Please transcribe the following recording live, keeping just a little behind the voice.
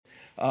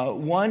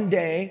one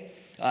day,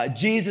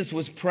 Jesus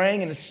was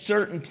praying in a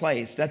certain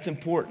place. That's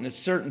important, a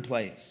certain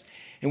place.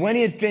 And when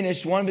he had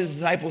finished, one of his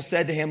disciples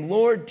said to him,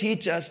 "Lord,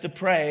 teach us to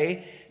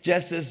pray,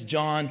 just as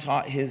John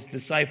taught his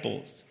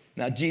disciples."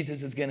 Now,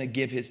 Jesus is going to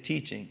give his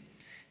teaching.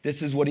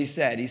 This is what he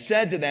said. He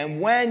said to them,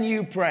 "When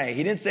you pray."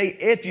 He didn't say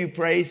if you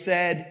pray. He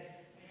said,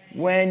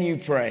 when you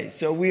pray.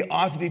 So we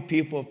ought to be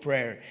people of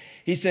prayer.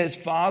 He says,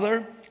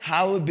 "Father,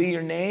 hallowed be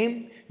your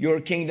name. Your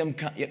kingdom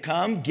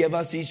come. Give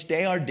us each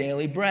day our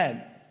daily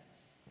bread.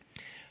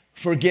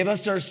 Forgive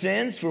us our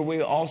sins, for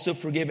we also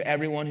forgive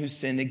everyone who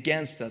sinned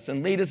against us.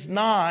 And lead us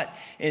not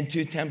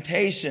into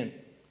temptation."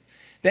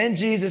 Then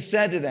Jesus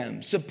said to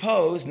them,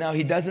 "Suppose," now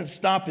he doesn't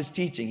stop his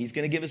teaching. He's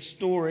going to give a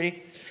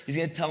story. He's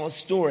going to tell a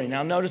story.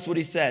 Now notice what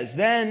he says.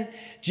 Then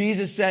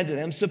Jesus said to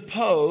them,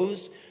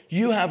 "Suppose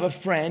you have a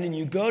friend and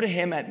you go to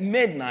him at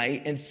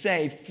midnight and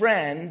say,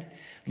 'Friend,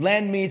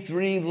 lend me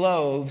 3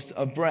 loaves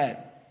of bread.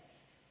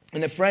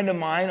 And a friend of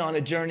mine on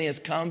a journey has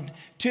come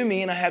to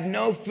me and I have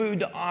no food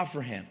to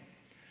offer him.'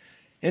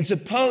 And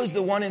suppose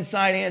the one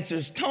inside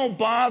answers, 'Don't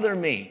bother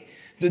me.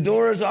 The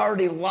door is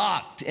already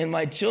locked and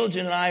my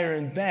children and I are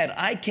in bed.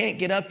 I can't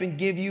get up and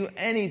give you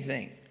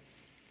anything.'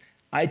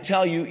 I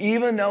tell you,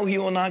 even though he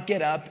will not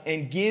get up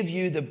and give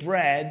you the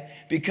bread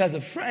because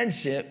of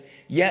friendship,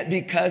 yet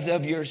because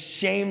of your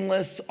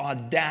shameless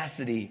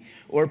audacity,"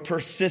 or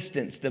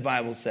persistence, the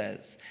Bible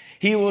says,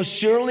 "he will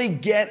surely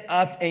get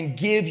up and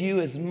give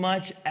you as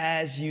much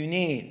as you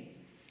need.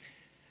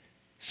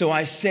 So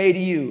I say to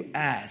you,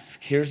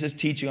 ask." Here's his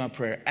teaching on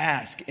prayer.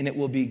 "Ask, and it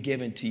will be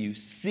given to you.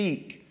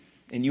 Seek,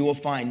 and you will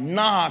find.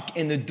 Knock,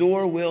 and the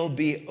door will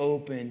be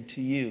open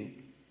to you.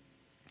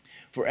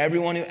 For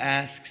everyone who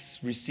asks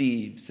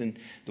receives, and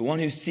the one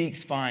who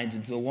seeks finds,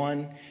 and to the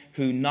one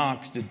who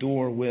knocks, the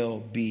door will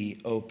be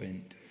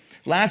opened."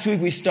 Last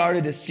week we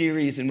started a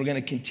series, and we're going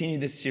to continue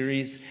this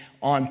series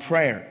on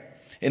prayer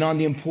and on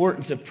the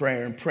importance of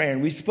prayer and prayer.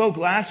 And we spoke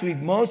last week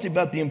mostly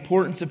about the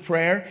importance of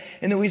prayer,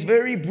 and then we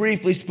very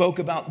briefly spoke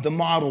about the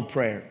model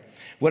prayer,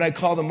 what I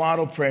call the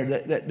model prayer,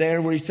 that there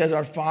where he says,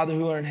 "Our Father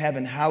who art in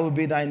heaven, hallowed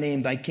be thy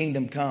name, thy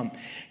kingdom come."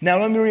 Now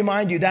let me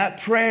remind you,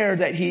 that prayer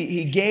that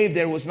he gave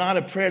there was not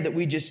a prayer that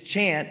we just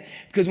chant,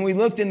 because when we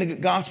looked in the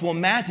Gospel of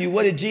Matthew,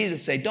 what did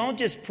Jesus say? Don't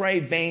just pray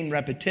vain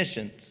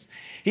repetitions.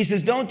 He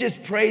says, don't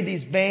just pray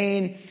these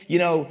vain,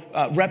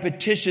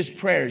 repetitious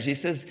prayers. He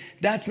says,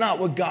 that's not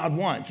what God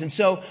wants. And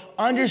so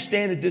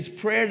understand that this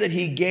prayer that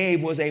he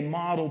gave was a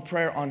model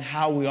prayer on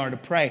how we are to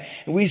pray.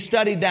 And we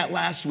studied that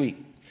last week.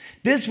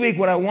 This week,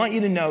 what I want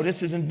you to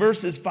notice is in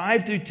verses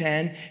 5 through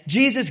 10,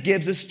 Jesus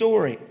gives a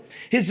story.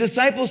 His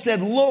disciples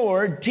said,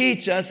 "Lord,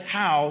 teach us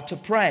how to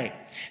pray."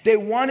 They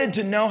wanted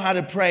to know how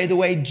to pray the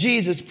way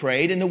Jesus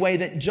prayed and the way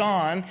that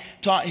John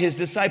taught his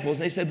disciples.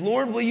 They said,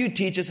 "Lord, will you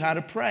teach us how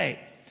to pray?"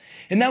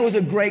 And that was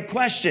a great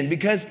question,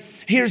 because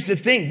here's the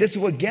thing. This is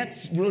what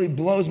really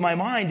blows my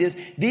mind is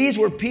these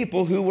were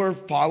people who were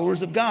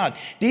followers of God.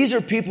 These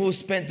are people who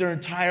spent their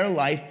entire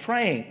life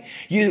praying.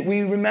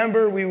 We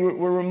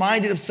were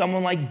reminded of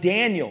someone like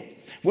Daniel,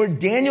 where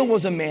Daniel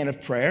was a man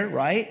of prayer,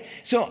 right?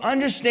 So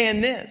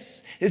understand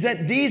this, is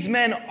that these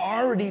men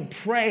already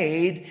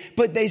prayed,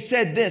 but they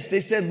said this.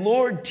 They said,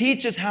 "Lord,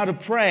 teach us how to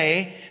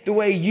pray the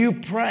way you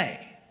pray."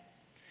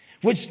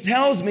 Which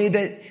tells me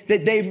that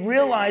they've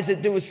realized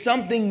that there was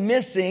something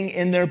missing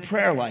in their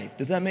prayer life.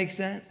 Does that make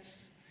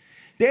sense?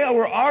 They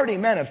were already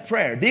men of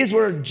prayer. These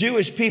were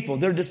Jewish people,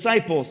 their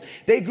disciples.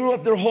 They grew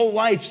up their whole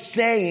life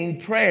saying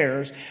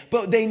prayers,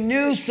 but they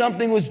knew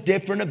something was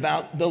different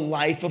about the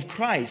life of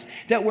Christ.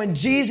 That when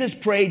Jesus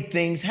prayed,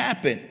 things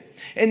happened.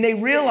 And they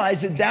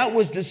realized that that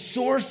was the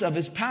source of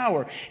his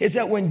power. Is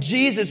that when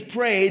Jesus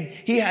prayed,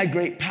 he had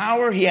great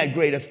power. He had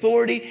great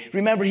authority.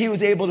 Remember, he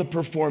was able to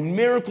perform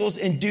miracles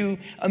and do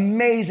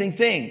amazing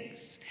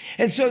things.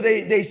 And so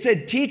they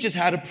said, "Teach us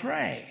how to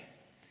pray."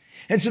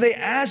 And so they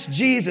asked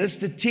Jesus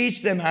to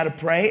teach them how to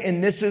pray.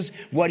 And this is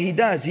what he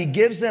does. He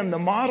gives them the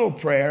model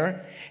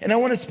prayer. And I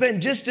want to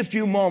spend just a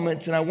few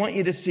moments, and I want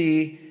you to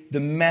see the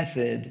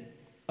method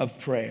of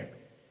prayer.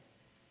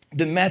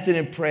 The method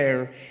in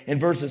prayer in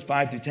verses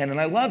 5 through 10. And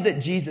I love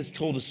that Jesus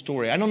told a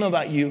story. I don't know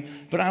about you,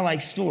 but I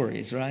like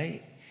stories,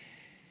 right?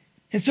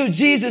 And so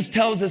Jesus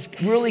tells this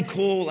really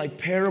cool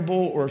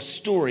parable or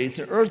story. It's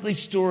an earthly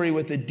story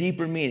with a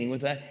deeper meaning,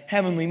 with a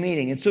heavenly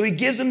meaning. And so he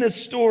gives them this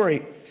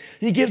story.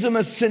 He gives them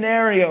a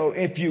scenario,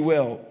 if you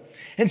will.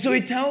 And so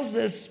he tells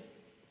this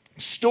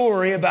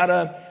story about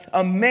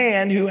a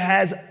man who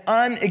has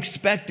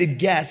unexpected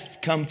guests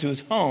come to his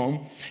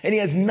home, and he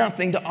has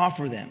nothing to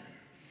offer them.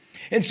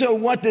 And so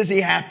what does he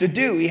have to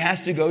do? He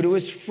has to go to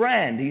his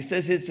friend. He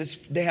says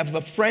they have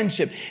a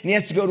friendship. And he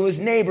has to go to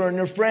his neighbor and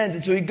their friends.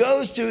 And so he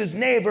goes to his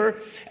neighbor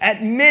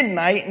at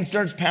midnight and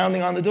starts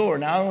pounding on the door.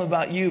 Now, I don't know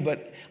about you,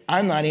 but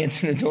I'm not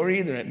answering the door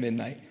either at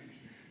midnight.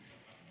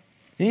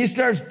 And he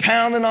starts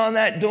pounding on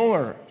that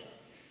door.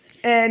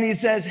 And he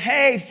says,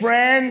 "Hey,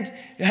 friend,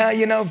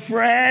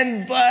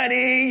 friend,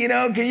 buddy,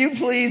 can you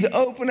please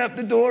open up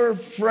the door,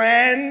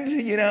 friend?"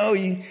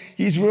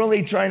 He's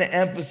really trying to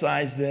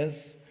emphasize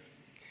this.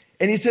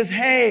 And he says,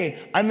 hey,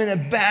 I'm in a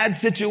bad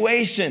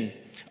situation.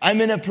 I'm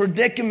in a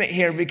predicament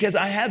here because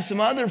I have some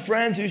other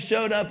friends who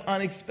showed up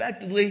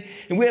unexpectedly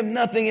and we have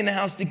nothing in the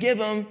house to give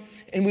them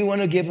and we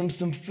want to give them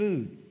some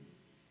food.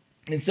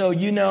 And so,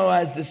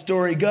 as the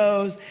story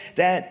goes,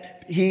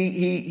 that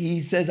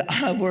he says,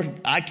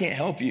 I can't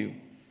help you.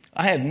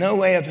 I have no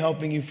way of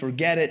helping you.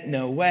 Forget it.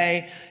 No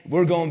way.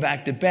 We're going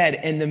back to bed.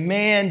 And the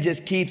man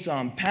just keeps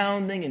on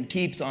pounding and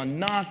keeps on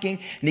knocking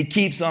and he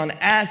keeps on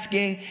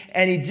asking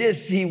and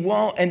he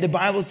won't. And the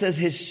Bible says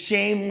his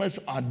shameless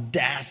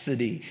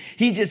audacity.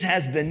 He just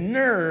has the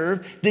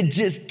nerve to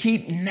just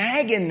keep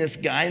nagging this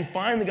guy. And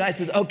finally the guy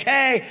says,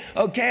 okay,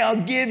 I'll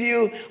give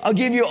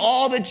you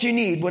all that you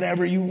need,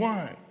 whatever you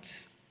want.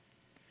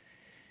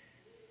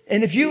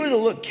 And if you were to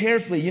look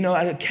carefully,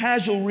 at a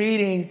casual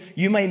reading,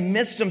 you may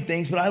miss some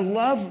things, but I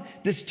love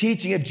this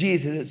teaching of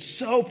Jesus. It's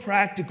so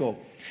practical.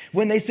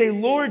 When they say,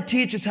 Lord,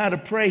 teach us how to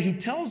pray, he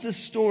tells this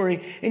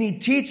story and he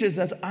teaches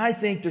us, I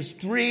think there's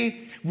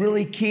 3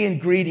 really key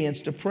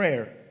ingredients to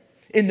prayer,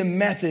 in the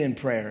method in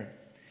prayer,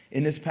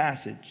 in this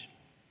passage.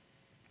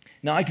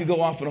 Now, I could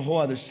go off on a whole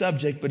other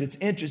subject, but it's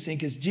interesting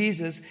because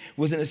Jesus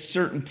was in a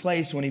certain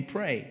place when he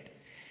prayed.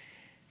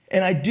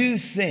 And I do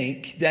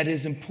think that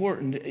is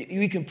important.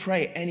 We can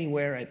pray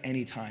anywhere at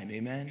any time,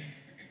 amen?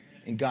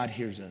 And God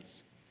hears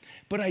us.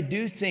 But I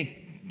do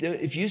think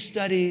that if you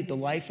study the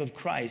life of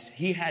Christ,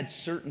 he had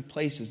certain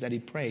places that he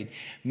prayed.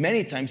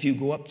 Many times he would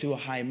go up to a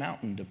high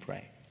mountain to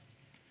pray,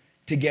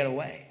 to get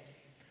away.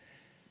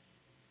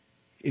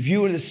 If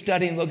you were to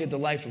study and look at the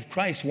life of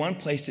Christ, one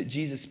place that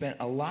Jesus spent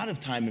a lot of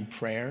time in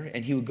prayer,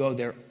 and he would go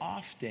there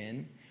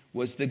often,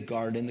 was the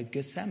Garden of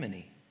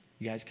Gethsemane.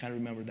 You guys kind of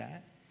remember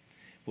that?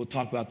 We'll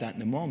talk about that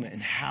in a moment,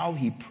 and how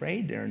he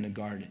prayed there in the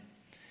garden.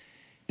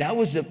 That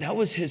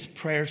was his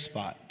prayer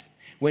spot.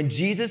 When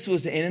Jesus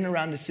was in and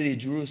around the city of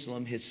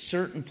Jerusalem, his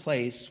certain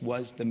place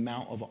was the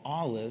Mount of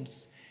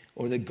Olives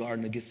or the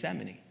Garden of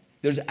Gethsemane.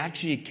 There's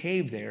actually a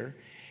cave there,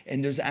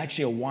 and there's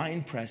actually a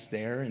wine press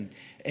there, and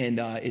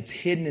it's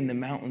hidden in the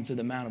mountains of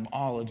the Mount of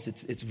Olives.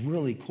 It's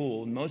really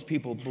cool. And most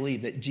people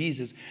believe that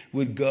Jesus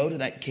would go to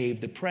that cave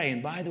to pray.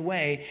 And by the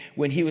way,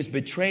 when he was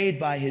betrayed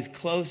by his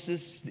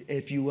closest,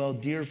 if you will,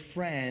 dear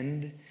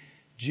friend,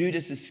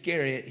 Judas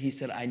Iscariot, he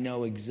said, I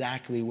know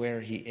exactly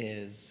where he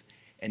is.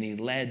 And he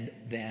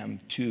led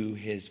them to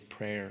his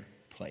prayer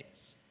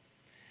place.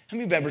 How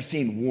many of you have ever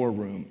seen War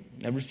Room?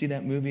 Ever see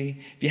that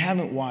movie? If you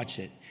haven't, watch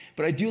it.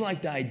 But I do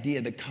like the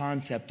idea, the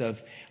concept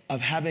of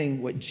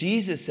having what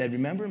Jesus said.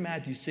 Remember in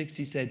Matthew 6,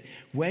 he said,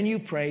 when you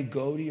pray,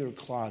 go to your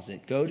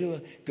closet. Go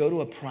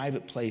to a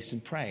private place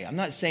and pray. I'm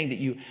not saying that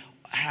you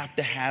have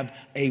to have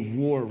a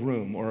war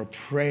room or a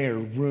prayer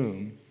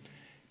room.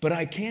 But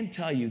I can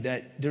tell you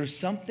that there's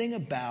something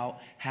about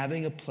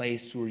having a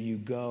place where you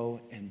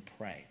go and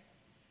pray.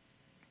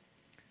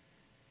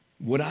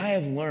 What I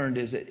have learned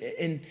is that,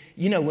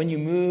 when you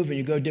move and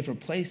you go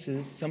different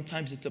places,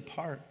 sometimes it's a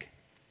park.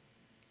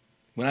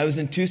 When I was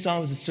in Tucson,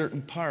 it was a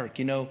certain park.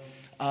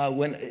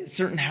 When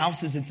certain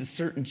houses, it's a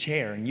certain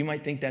chair. And you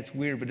might think that's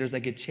weird, but there's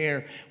like a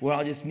chair where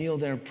I'll just kneel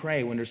there and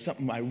pray when there's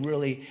something I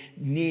really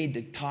need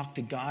to talk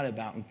to God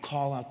about and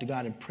call out to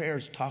God. And prayer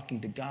is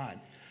talking to God.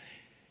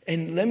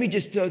 And let me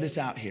just throw this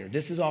out here.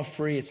 This is all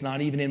free. It's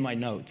not even in my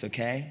notes,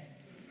 okay?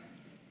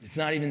 It's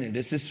not even there.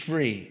 This is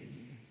free,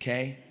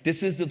 okay?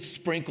 This is the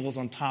sprinkles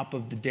on top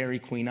of the Dairy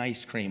Queen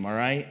ice cream, all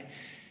right?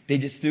 They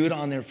just threw it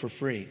on there for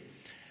free.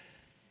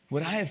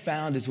 What I have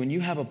found is when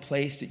you have a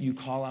place that you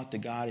call out to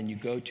God and you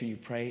go to and you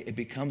pray, it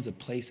becomes a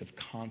place of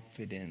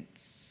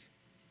confidence.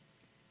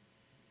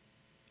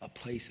 A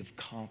place of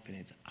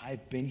confidence.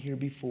 I've been here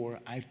before.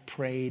 I've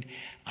prayed.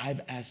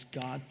 I've asked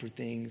God for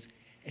things.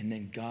 And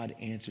then God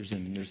answers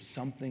them. And there's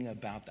something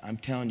about that. I'm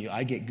telling you,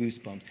 I get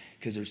goosebumps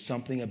because there's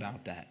something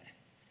about that.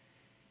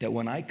 That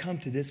when I come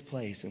to this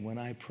place and when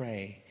I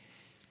pray,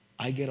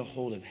 I get a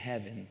hold of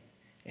heaven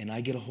and I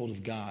get a hold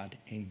of God.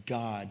 And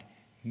God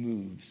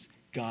moves.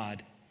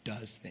 God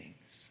does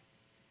things.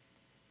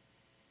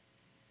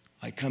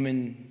 I come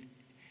in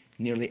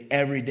nearly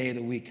every day of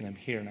the week and I'm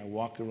here and I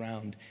walk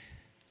around.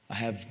 I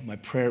have my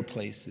prayer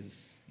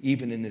places,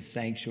 even in this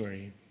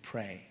sanctuary,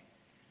 pray.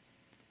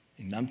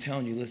 And I'm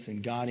telling you,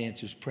 listen, God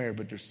answers prayer,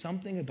 but there's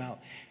something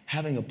about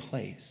having a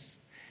place.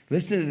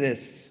 Listen to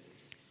this.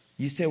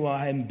 You say, well,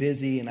 I'm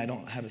busy and I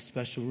don't have a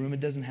special room. It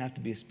doesn't have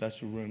to be a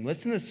special room.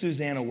 Listen to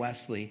Susanna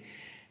Wesley.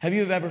 Have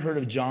you ever heard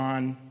of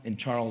John and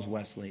Charles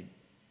Wesley?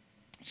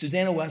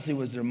 Susanna Wesley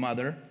was their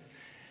mother.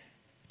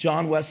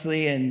 John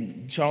Wesley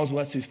and Charles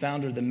Wesley,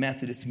 founder of the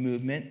Methodist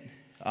movement.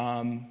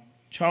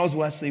 Charles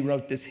Wesley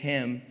wrote this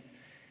hymn,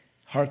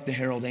 Hark the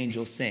Herald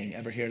Angels Sing.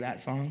 Ever hear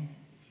that song?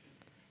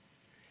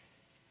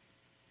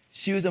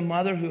 She was a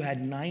mother who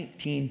had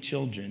 19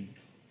 children.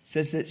 It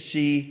says that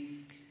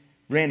she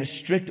ran a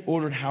strict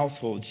ordered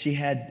household. She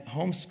had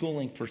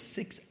homeschooling for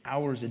 6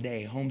 hours a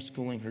day,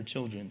 homeschooling her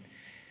children.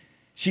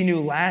 She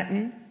knew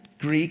Latin,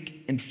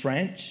 Greek, and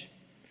French.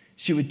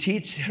 She would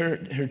teach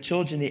her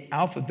children the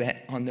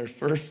alphabet on their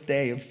first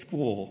day of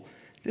school.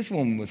 This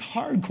woman was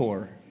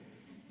hardcore.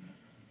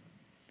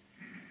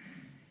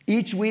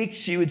 Each week,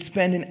 she would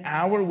spend an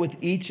hour with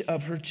each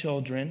of her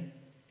children,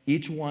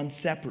 each one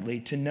separately,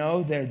 to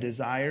know their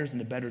desires and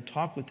to better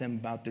talk with them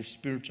about their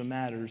spiritual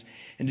matters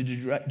and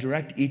to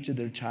direct each of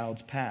their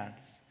child's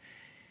paths.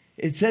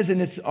 It says in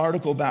this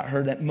article about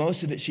her that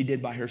most of it she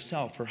did by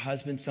herself. Her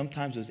husband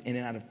sometimes was in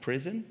and out of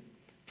prison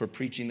for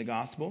preaching the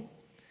gospel.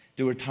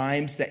 There were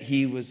times that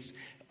he was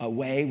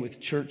away with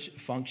church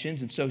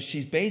functions. And so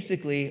she's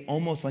basically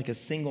almost like a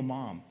single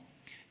mom,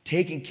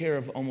 taking care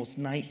of almost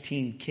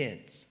 19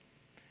 kids.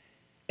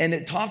 And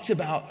it talks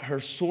about her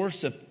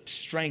source of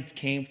strength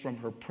came from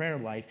her prayer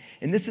life.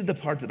 And this is the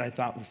part that I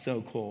thought was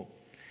so cool.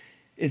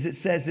 Is it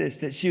says this,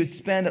 that she would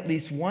spend at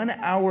least 1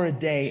 hour a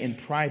day in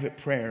private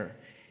prayer.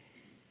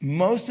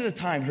 Most of the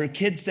time, her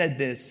kids said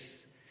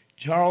this.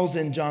 Charles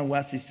and John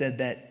Wesley said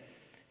that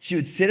she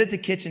would sit at the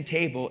kitchen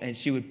table and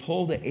she would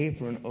pull the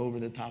apron over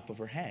the top of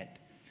her head.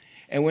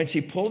 And when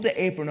she pulled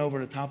the apron over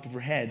the top of her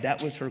head,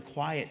 that was her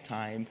quiet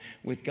time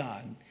with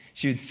God.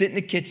 She would sit in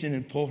the kitchen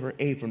and pull her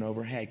apron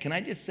over her head. Can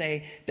I just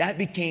say, that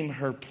became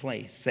her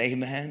place,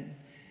 amen?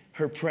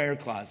 Her prayer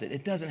closet.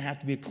 It doesn't have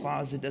to be a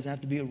closet. It doesn't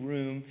have to be a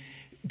room.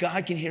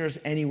 God can hear us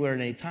anywhere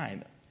at any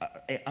time.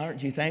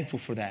 Aren't you thankful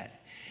for that?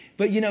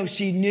 But,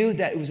 she knew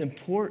that it was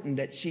important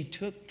that she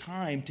took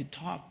time to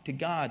talk to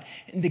God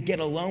and to get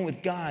alone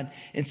with God.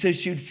 And so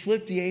she would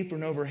flip the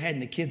apron over her head,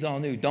 and the kids all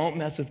knew, don't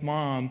mess with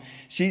mom.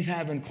 She's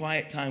having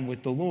quiet time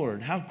with the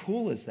Lord. How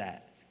cool is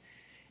that?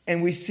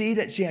 And we see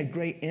that she had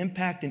great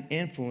impact and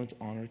influence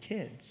on her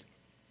kids.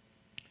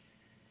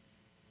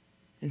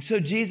 And so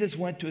Jesus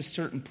went to a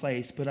certain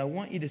place, but I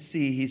want you to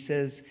see, he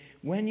says,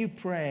 when you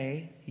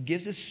pray, he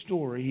gives a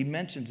story. He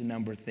mentions a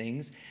number of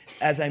things.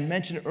 As I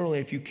mentioned earlier,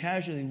 if you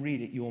casually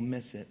read it, you will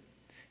miss it.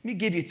 Let me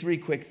give you 3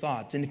 quick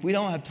thoughts. And if we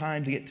don't have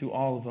time to get through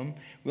all of them,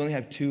 we only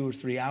have 2 or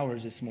 3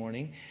 hours this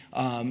morning.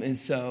 And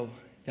so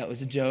that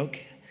was a joke.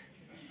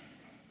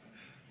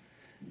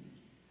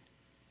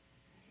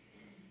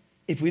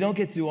 If we don't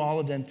get through all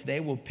of them today,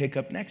 we'll pick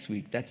up next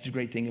week. That's the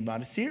great thing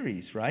about a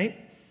series,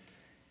 right?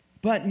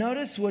 But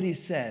notice what he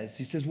says.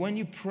 He says, when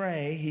you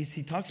pray,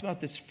 he talks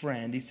about this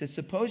friend. He says,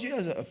 suppose you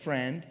have a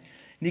friend,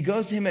 and he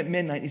goes to him at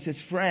midnight, and he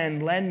says,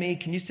 friend, lend me,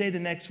 can you say the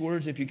next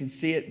words if you can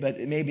see it, but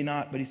maybe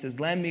not. But he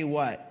says, lend me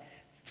what?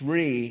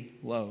 3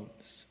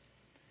 loaves.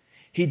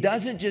 He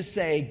doesn't just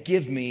say,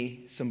 give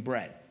me some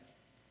bread.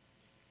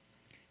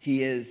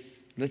 He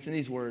is, listen to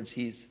these words,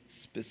 he's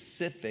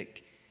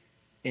specific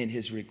in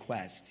his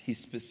request. He's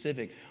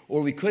specific.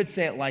 Or we could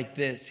say it like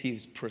this, he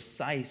was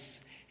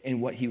precise in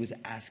what he was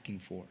asking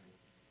for.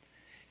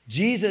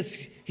 Jesus,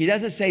 he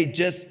doesn't say,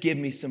 just give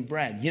me some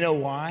bread. You know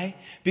why?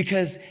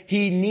 Because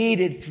he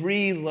needed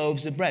 3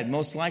 loaves of bread.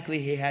 Most likely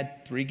he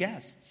had 3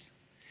 guests.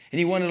 And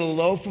he wanted a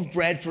loaf of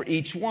bread for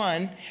each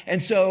one.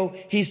 And so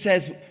he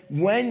says, he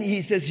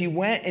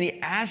went and he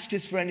asked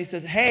his friend, he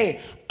says, hey,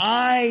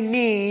 I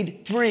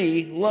need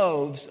 3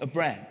 loaves of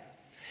bread.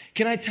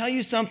 Can I tell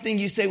you something?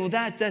 You say, well,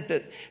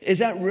 is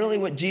that really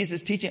what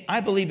Jesus is teaching? I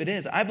believe it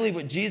is. I believe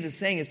what Jesus is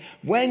saying is,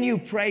 when you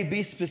pray,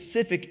 be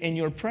specific in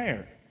your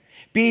prayer.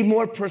 Be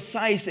more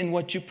precise in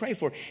what you pray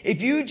for.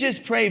 If you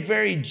just pray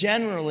very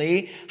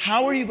generally,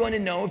 how are you going to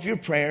know if your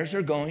prayers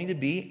are going to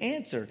be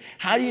answered?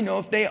 How do you know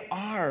if they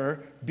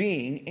are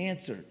being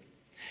answered?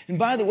 And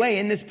by the way,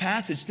 in this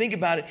passage, think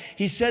about it.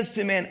 He says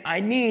to man, I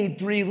need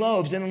 3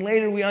 loaves. And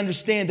later we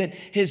understand that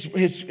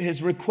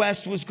his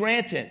request was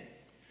granted.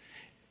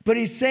 But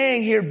he's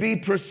saying here, be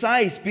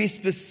precise, be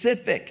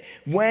specific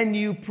when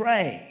you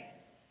pray.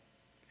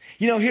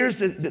 Here's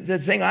the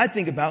thing I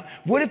think about.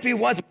 What if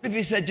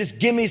he said, just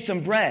give me some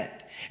bread?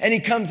 And he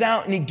comes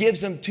out and he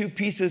gives them 2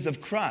 pieces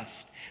of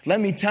crust. Let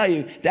me tell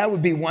you, that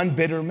would be one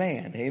bitter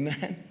man.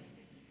 Amen.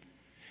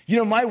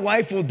 My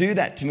wife will do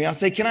that to me. I'll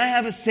say, can I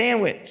have a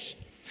sandwich?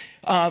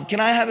 Can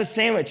I have a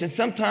sandwich? And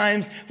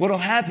sometimes what will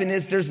happen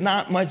is there's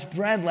not much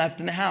bread left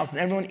in the house and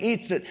everyone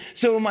eats it.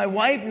 So my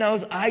wife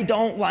knows I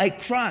don't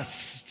like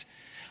crust.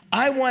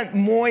 I want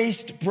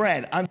moist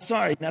bread. I'm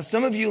sorry. Now,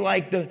 some of you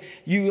like the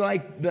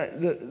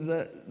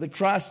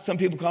crust. Some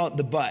people call it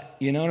the butt.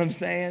 You know what I'm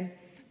saying?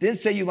 Didn't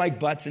say you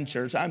like butts in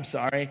church. I'm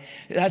sorry.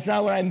 That's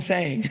not what I'm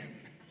saying.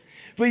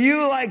 But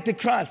you like the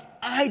crust.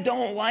 I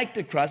don't like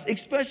the crust,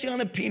 especially on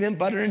a peanut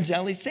butter and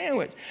jelly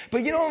sandwich.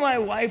 But you know what my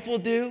wife will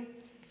do?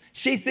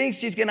 She thinks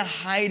she's going to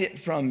hide it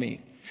from me.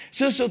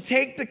 So she'll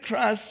take the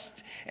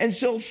crust and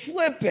she'll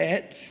flip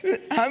it.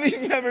 How many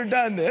of you have ever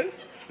done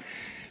this?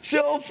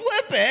 She'll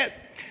flip it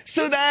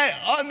so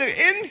that on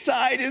the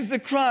inside is the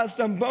crust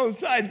on both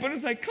sides. But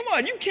it's like, come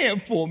on, you can't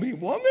fool me,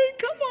 woman.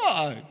 Come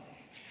on.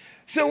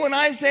 So when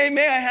I say,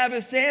 may I have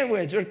a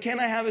sandwich? Or can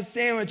I have a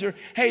sandwich? Or,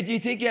 hey, do you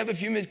think you have a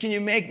few minutes? Can you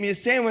make me a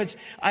sandwich?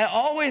 I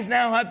always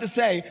now have to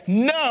say,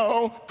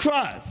 no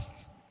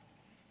crust.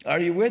 Are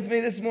you with me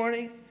this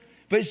morning?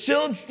 But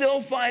she'll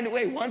still find a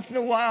way. Once in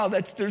a while,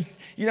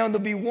 there'll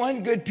be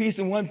one good piece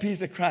and one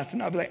piece of crust.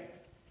 And I'll be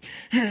like,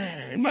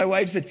 and my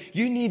wife said,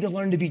 you need to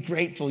learn to be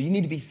grateful. You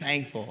need to be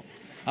thankful.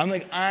 I'm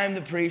like, I'm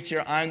the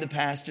preacher. I'm the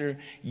pastor.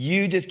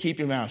 You just keep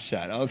your mouth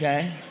shut,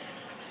 okay?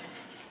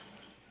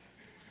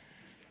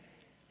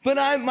 But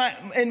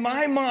in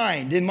my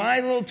mind, in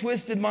my little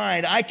twisted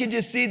mind, I could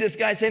just see this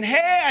guy saying,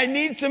 hey, I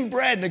need some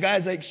bread. And the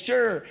guy's like,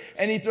 sure.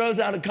 And he throws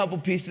out a couple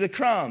pieces of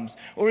crumbs.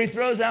 Or he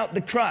throws out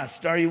the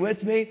crust. Are you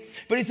with me?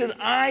 But he says,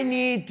 I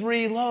need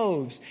 3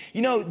 loaves.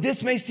 You know,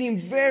 this may seem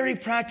very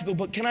practical,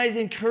 but can I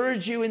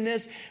encourage you in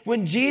this?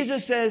 When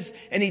Jesus says,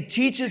 and he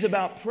teaches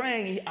about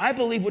praying, I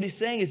believe what he's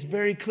saying is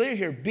very clear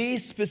here. Be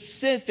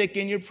specific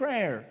in your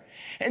prayer.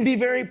 And be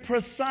very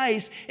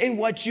precise in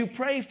what you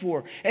pray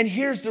for. And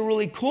here's the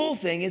really cool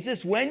thing is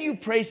this. When you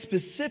pray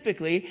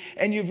specifically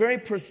and you're very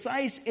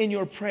precise in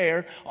your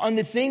prayer on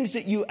the things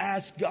that you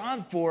ask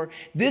God for,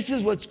 this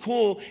is what's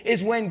cool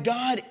is when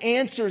God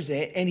answers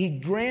it and he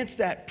grants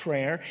that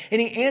prayer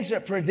and he answers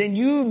that prayer, then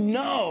you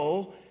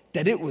know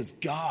that it was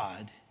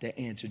God that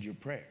answered your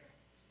prayer.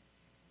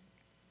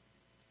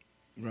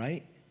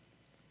 Right?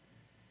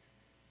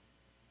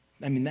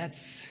 I mean,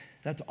 that's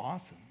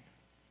awesome.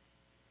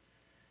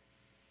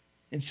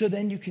 And so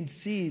then you can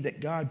see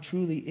that God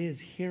truly is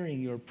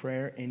hearing your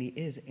prayer and he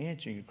is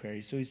answering your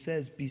prayer. So he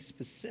says, be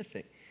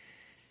specific.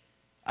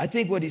 I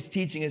think what he's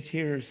teaching us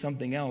here is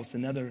something else.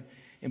 Another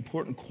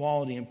important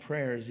quality in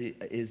prayer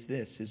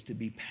is to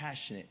be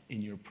passionate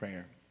in your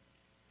prayer.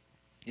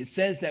 It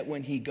says that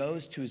when he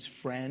goes to his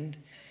friend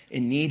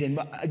in need, and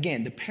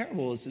again, the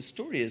parable is, the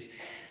story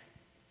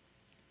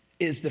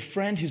is the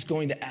friend who's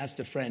going to ask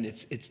the friend.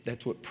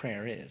 That's what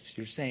prayer is.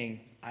 You're saying,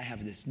 I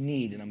have this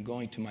need and I'm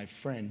going to my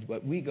friend.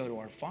 But we go to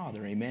our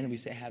Father, amen, and we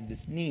say, I have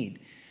this need.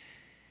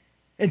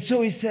 And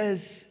so he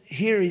says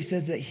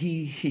that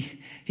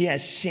he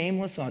has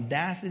shameless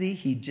audacity.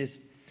 He's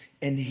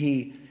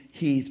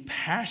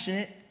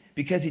passionate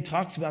because he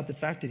talks about the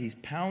fact that he's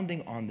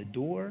pounding on the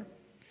door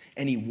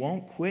and he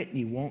won't quit and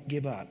he won't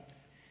give up.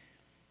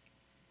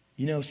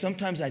 You know,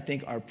 sometimes I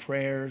think our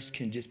prayers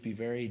can just be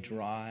very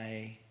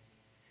dry.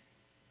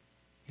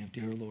 You know,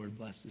 dear Lord,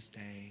 bless this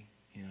day,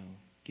 you know.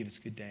 Give us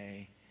a good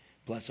day.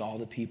 Bless all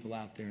the people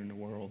out there in the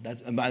world.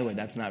 And by the way,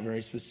 that's not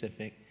very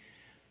specific.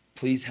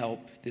 Please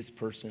help this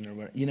person or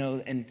whatever. You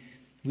know, and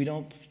we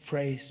don't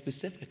pray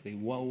specifically.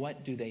 Well,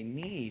 what do they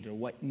need? Or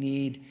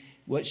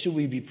what should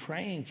we be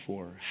praying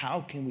for?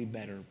 How can we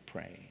better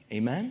pray?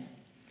 Amen?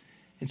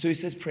 And so he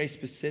says pray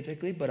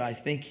specifically, but I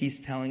think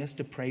he's telling us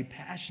to pray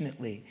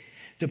passionately.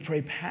 To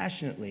pray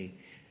passionately.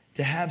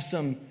 To have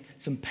some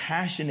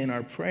passion in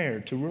our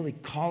prayer. To really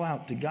call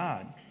out to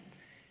God.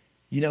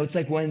 You know, it's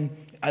like when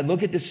I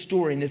look at this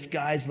story and this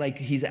guy's like,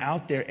 he's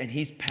out there and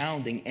he's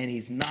pounding and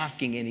he's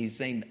knocking and he's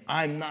saying,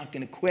 I'm not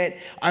going to quit.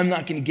 I'm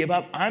not going to give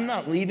up. I'm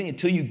not leaving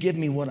until you give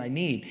me what I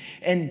need.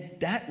 And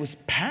that was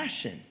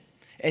passion.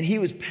 And he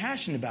was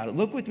passionate about it.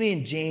 Look with me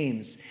in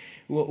James.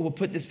 We'll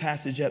put this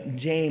passage up.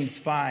 James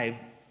 5,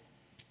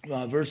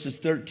 verses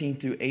 13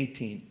 through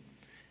 18.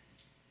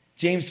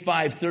 James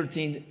 5,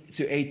 13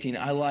 to 18.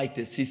 I like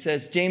this.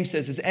 James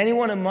says, is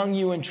anyone among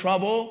you in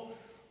trouble?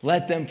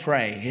 Let them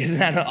pray. Isn't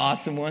that an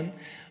awesome one?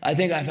 I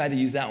think I've had to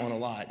use that one a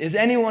lot. Is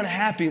anyone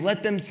happy?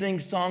 Let them sing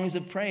songs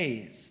of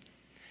praise.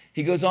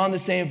 He goes on to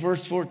say in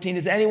verse 14,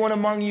 is anyone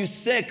among you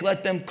sick?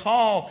 Let them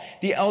call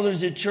the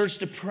elders of the church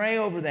to pray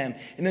over them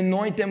and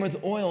anoint them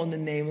with oil in the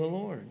name of the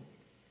Lord.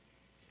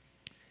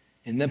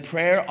 And the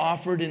prayer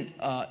offered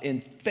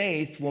in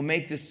faith will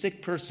make the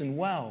sick person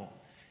well.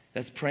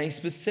 That's praying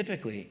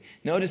specifically.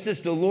 Notice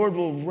this, the Lord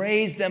will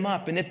raise them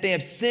up, and if they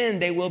have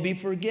sinned, they will be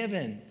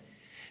forgiven.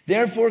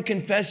 Therefore,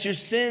 confess your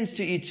sins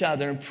to each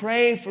other and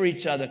pray for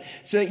each other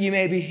so that you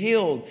may be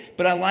healed.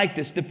 But I like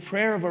this. The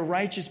prayer of a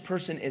righteous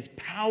person is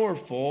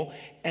powerful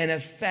and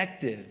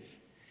effective.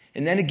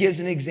 And then it gives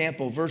an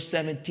example. Verse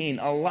 17.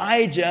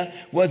 Elijah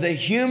was a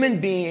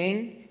human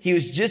being. He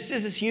was just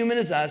as human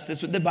as us.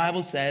 That's what the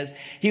Bible says.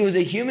 He was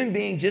a human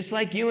being just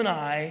like you and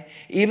I,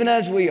 even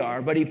as we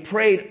are. But he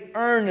prayed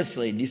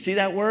earnestly. Do you see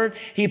that word?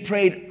 He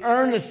prayed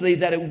earnestly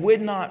that it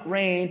would not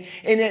rain.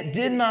 And it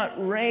did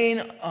not rain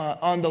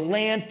on the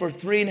land for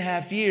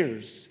 3.5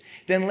 years.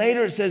 Then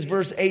later it says,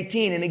 verse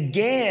 18. And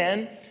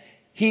again,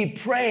 he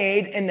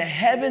prayed and the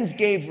heavens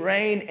gave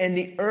rain and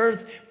the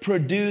earth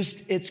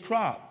produced its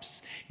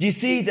crops. Do you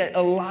see that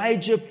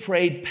Elijah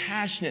prayed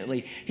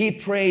passionately? He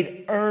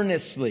prayed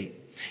earnestly.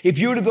 If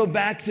you were to go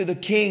back to the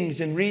Kings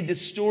and read the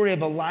story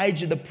of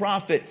Elijah the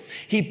prophet,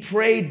 he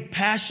prayed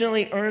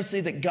passionately,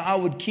 earnestly that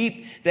God would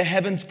keep the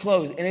heavens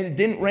closed. And it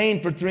didn't rain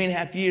for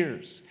 3.5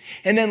 years.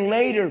 And then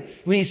later,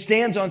 when he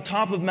stands on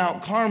top of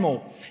Mount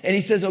Carmel and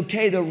he says,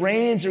 okay, the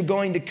rains are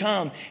going to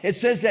come. It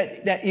says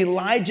that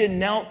Elijah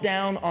knelt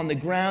down on the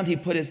ground. He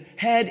put his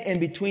head in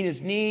between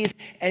his knees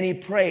and he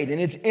prayed. And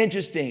it's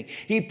interesting.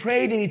 He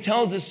prayed and he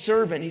tells his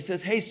servant, he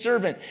says, hey,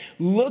 servant,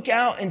 look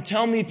out and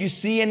tell me if you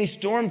see any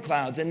storm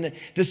clouds. And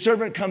the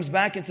servant comes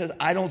back and says,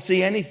 I don't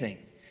see anything.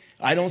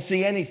 I don't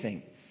see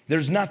anything.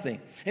 There's nothing.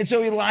 And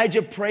so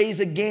Elijah prays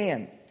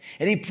again.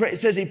 And he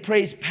says he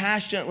prays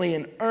passionately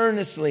and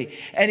earnestly.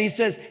 And he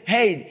says,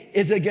 hey,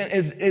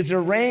 is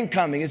there rain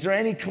coming? Is there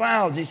any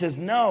clouds? He says,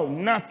 no,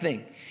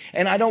 nothing.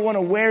 and I don't want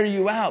to wear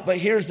you out. But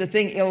here's the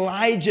thing.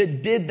 Elijah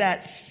did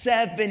that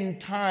 7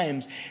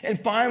 times. And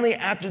finally,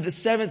 after the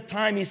 7th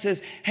time, he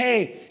says,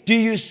 hey, do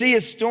you see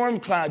a storm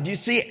cloud? Do you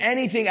see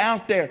anything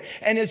out there?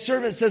 And his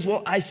servant says,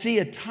 well, I see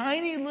a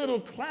tiny little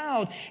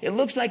cloud. It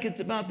looks like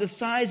it's about the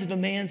size of a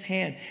man's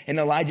hand. And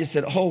Elijah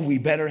said, oh, we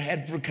better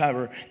head for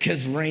cover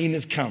because rain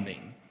is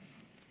coming.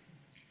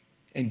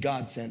 And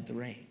God sent the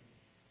rain.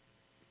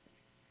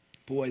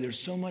 Boy, there's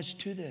so much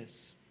to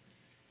this.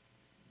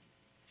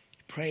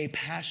 Pray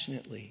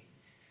passionately.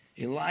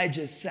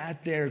 Elijah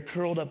sat there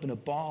curled up in a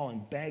ball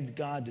and begged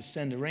God to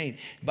send the rain.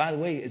 By the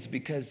way, it's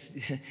because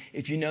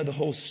if you know the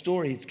whole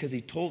story, it's because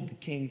he told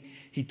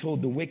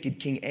the wicked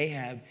King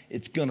Ahab,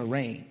 it's going to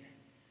rain.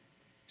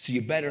 So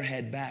you better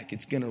head back.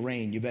 It's going to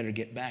rain. You better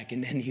get back.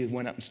 And then he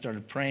went up and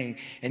started praying.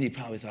 And he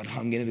probably thought, oh,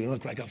 I'm going to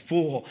look like a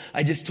fool.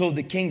 I just told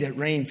the king that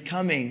rain's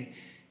coming.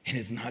 And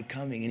it's not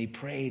coming. And he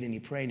prayed and he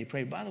prayed and he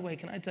prayed. By the way,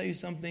 can I tell you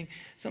something?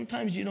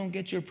 Sometimes you don't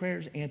get your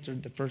prayers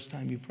answered the first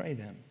time you pray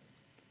them.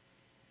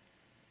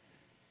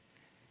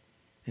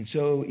 And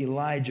so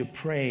Elijah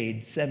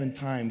prayed 7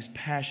 times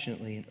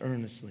passionately and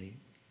earnestly.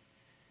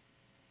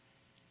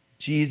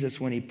 Jesus,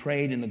 when he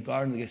prayed in the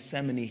Garden of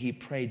Gethsemane, he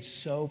prayed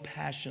so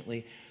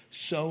passionately,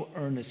 so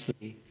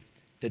earnestly,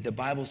 that the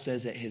Bible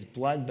says that his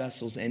blood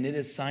vessels, and it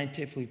is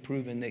scientifically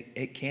proven that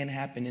it can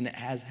happen and it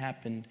has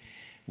happened,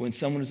 when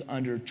someone is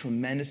under a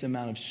tremendous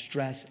amount of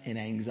stress and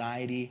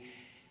anxiety,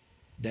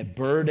 the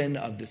burden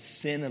of the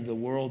sin of the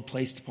world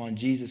placed upon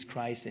Jesus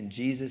Christ, and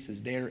Jesus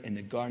is there in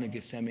the Garden of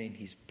Gethsemane, and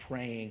he's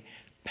praying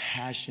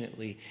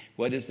passionately.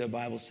 What does the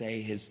Bible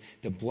say?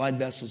 The blood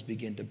vessels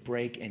begin to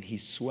break, and he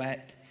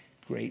sweat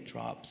great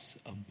drops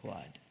of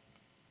blood.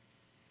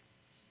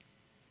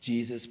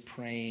 Jesus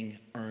praying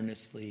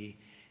earnestly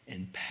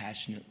and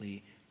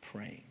passionately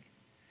praying.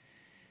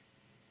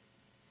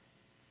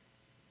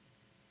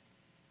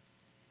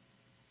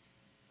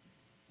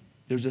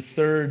 There's a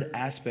third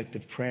aspect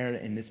of prayer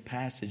in this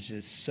passage that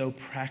is so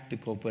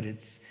practical, but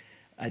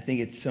I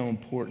think it's so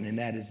important, and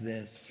that is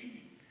this.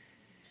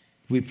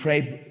 We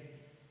pray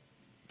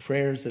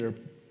prayers that are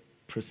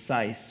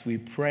precise. We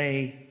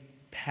pray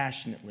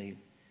passionately.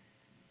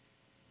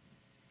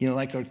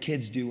 Like our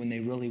kids do when they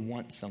really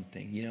want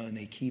something, and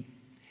they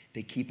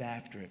keep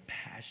after it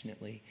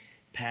passionately.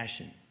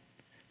 Passion.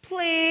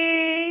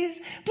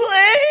 Please, please.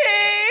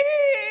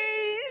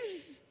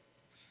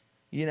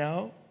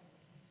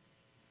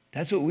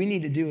 That's what we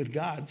need to do with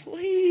God.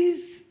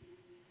 Please.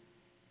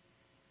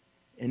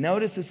 And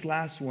notice this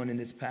last one in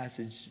this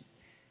passage.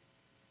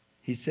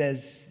 He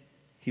says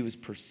he was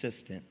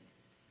persistent.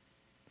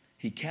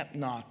 He kept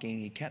knocking,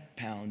 he kept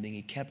pounding,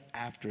 he kept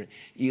after it.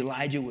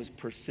 Elijah was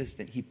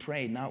persistent. He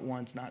prayed not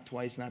once, not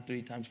twice, not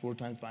 3 times, 4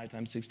 times, 5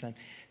 times, 6 times,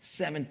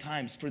 7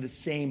 times for the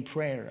same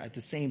prayer. At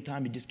the same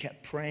time, he just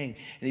kept praying.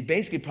 And he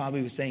basically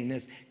probably was saying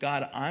this,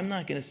 God, I'm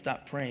not going to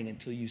stop praying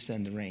until you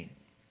send the rain.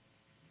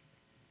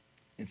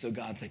 And so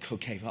God's like,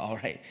 okay, all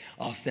right,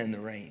 I'll send the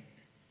rain.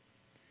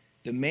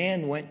 The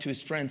man went to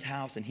his friend's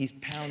house, and he's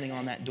pounding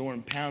on that door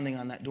and pounding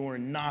on that door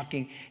and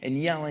knocking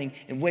and yelling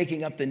and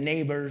waking up the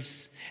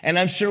neighbors. And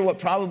I'm sure what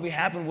probably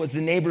happened was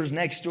the neighbors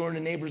next door and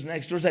the neighbors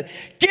next door said,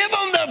 give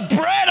them the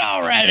bread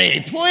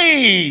already,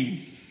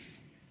 please.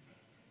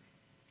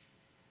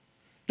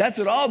 That's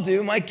what I'll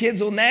do. My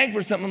kids will nag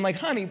for something. I'm like,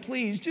 honey,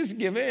 please, just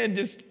give in.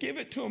 Just give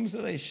it to them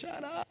so they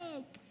shut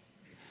up.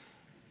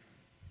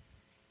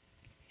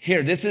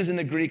 Here, this is in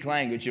the Greek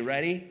language. You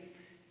ready?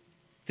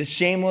 The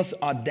shameless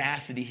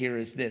audacity here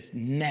is this.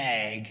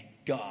 Nag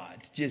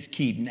God. Just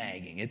keep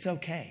nagging. It's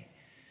okay.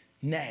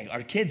 Nag.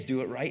 Our kids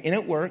do it, right? And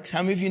it works.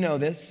 How many of you know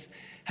this?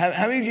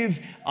 How many of you have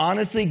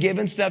honestly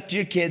given stuff to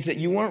your kids that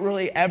you weren't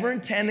really ever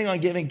intending on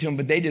giving to them,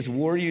 but they just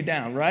wore you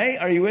down, right?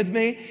 Are you with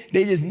me?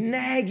 They just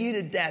nag you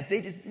to death.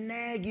 They just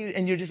nag you,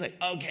 and you're just like,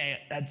 okay,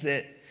 that's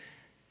it.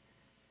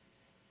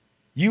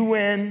 You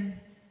win.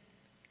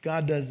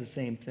 God does the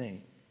same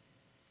thing.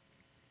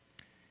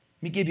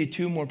 Let me give you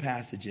 2 more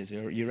passages.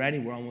 Are you ready?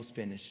 We're almost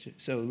finished.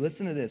 So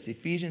listen to this.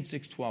 Ephesians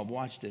 6:12.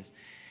 Watch this.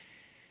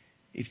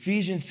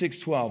 Ephesians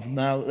 6:12.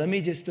 Now, let me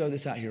just throw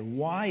this out here.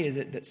 Why is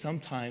it that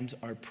sometimes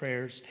our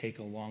prayers take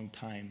a long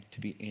time to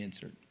be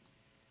answered?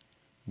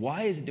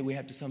 Why is it that we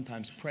have to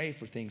sometimes pray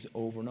for things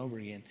over and over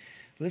again?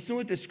 Listen to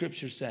what the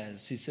scripture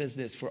says. He says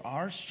this, for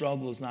our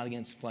struggle is not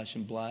against flesh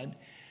and blood,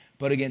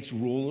 but against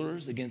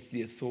rulers, against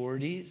the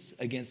authorities,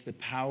 against the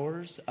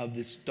powers of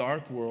this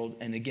dark world,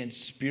 and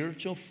against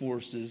spiritual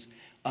forces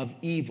of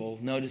evil.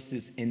 Notice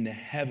this, in the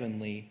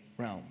heavenly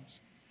realms.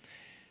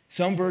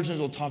 Some versions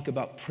will talk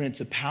about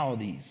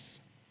principalities,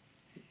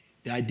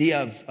 the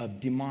idea of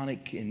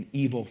demonic and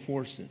evil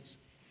forces.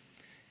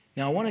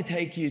 Now, I want to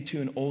take you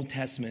to an Old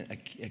Testament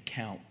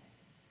account.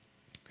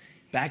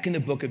 Back in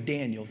the book of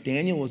Daniel,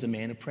 Daniel was a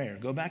man of prayer.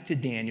 Go back to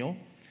Daniel,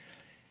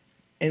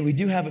 and we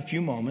do have a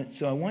few moments,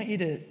 so I want you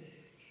to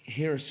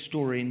hear a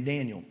story in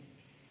Daniel.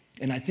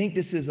 And I think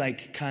this is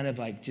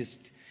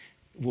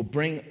will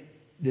bring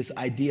this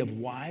idea of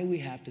why we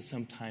have to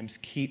sometimes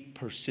keep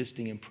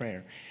persisting in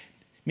prayer.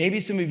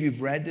 Maybe some of you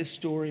have read this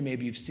story,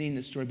 maybe you've seen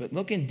this story, but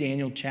look in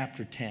Daniel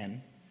chapter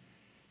 10.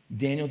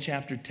 Daniel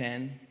chapter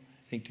 10.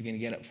 I think they're going to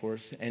get it for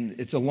us. And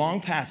it's a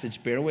long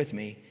passage, bear with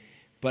me,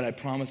 but I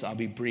promise I'll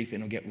be brief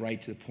and I'll get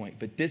right to the point.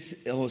 But this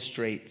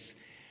illustrates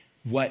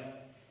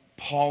what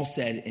Paul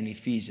said in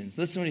Ephesians.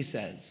 Listen to what he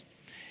says.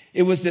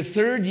 It was the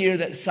 3rd year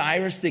that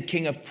Cyrus, the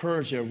king of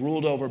Persia,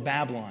 ruled over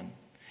Babylon.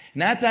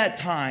 And at that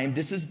time,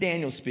 this is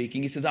Daniel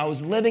speaking, he says, I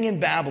was living in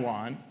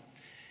Babylon,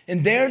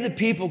 and there the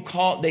people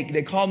called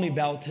me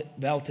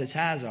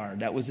Belteshazzar.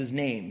 That was his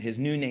name, his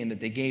new name that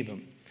they gave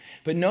him.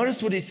 But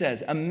notice what he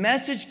says. A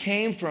message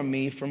came from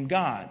me from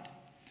God.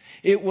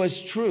 It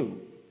was true.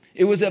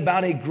 It was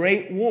about a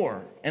great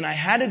war, and I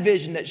had a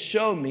vision that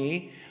showed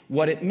me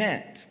what it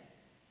meant.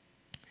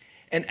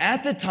 And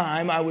at the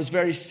time, I was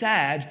very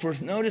sad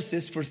notice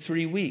this, for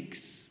 3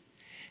 weeks.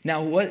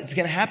 Now, what's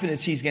going to happen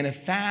is he's going to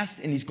fast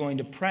and he's going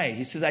to pray.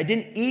 He says, I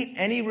didn't eat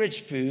any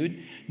rich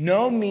food,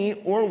 no meat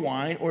or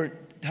wine, or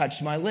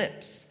touch my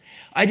lips.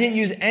 I didn't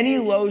use any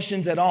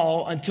lotions at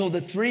all until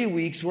the 3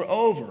 weeks were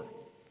over.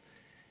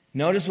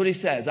 Notice what he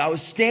says. I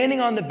was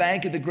standing on the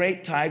bank of the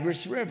great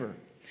Tigris River.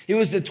 It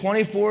was the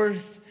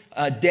 24th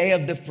day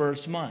of the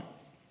 1st month.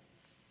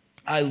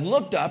 I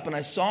looked up and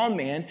I saw a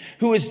man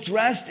who was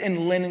dressed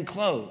in linen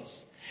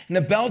clothes. And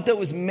the belt that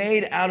was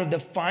made out of the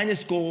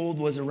finest gold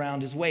was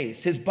around his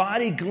waist. His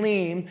body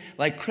gleamed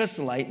like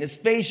chrysolite, and his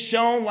face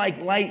shone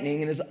like lightning,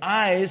 and his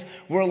eyes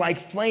were like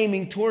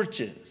flaming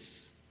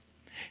torches.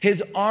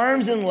 His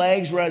arms and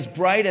legs were as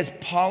bright as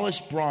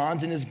polished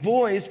bronze, and his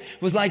voice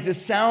was like the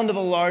sound of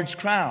a large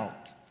crowd.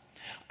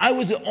 I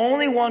was the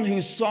only one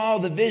who saw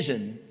the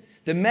vision.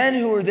 The men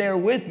who were there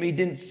with me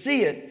didn't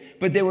see it,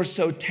 but they were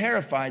so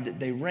terrified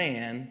that they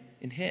ran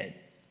and hid.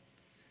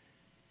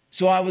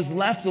 So I was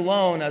left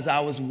alone as I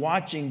was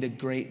watching the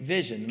great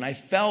vision. And I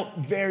felt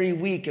very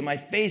weak, and my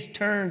face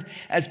turned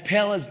as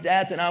pale as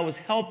death, and I was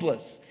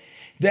helpless.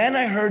 Then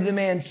I heard the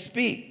man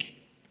speak.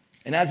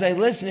 And as I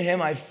listened to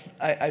him, I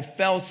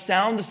fell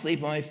sound asleep,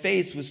 and my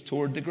face was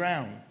toward the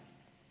ground.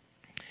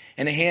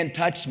 And a hand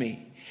touched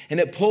me, and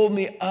it pulled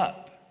me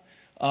up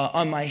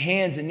on my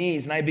hands and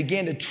knees, and I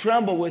began to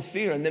tremble with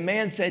fear. And the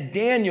man said,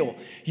 Daniel,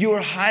 you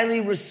are highly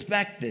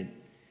respected.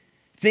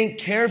 Think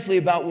carefully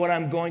about what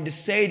I'm going to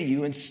say to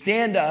you, and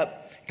stand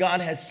up.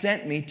 God has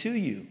sent me to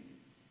you.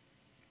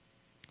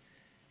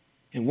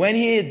 And when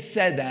he had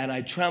said that,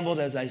 I trembled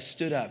as I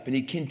stood up. And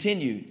he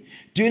continued,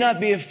 do not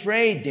be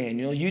afraid,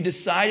 Daniel. You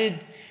decided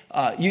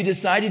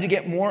to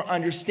get more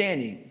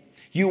understanding.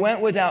 You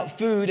went without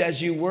food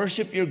as you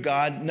worship your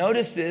God.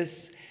 Notice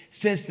this.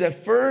 Since the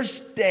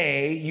first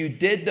day you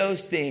did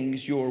those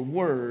things, your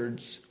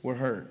words were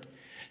heard.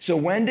 So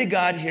when did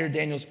God hear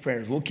Daniel's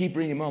prayers? We'll keep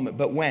reading in a moment.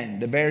 But when?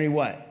 The very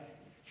what?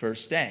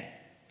 First day.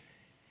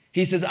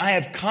 He says, I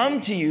have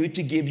come to you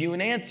to give you an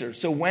answer.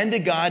 So when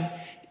did God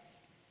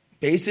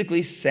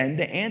basically send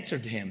the answer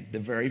to him? The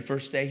very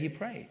first day he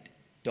prayed.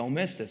 Don't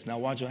miss this. Now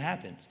watch what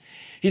happens.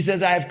 He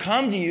says, I have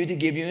come to you to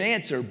give you an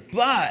answer.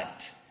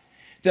 But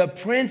the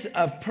prince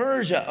of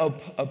Persia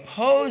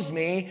opposed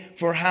me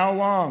for how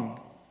long?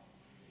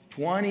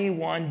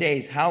 21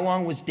 days. How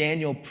long was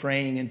Daniel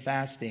praying and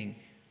fasting?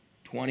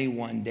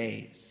 21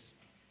 days.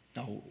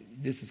 Now,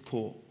 this is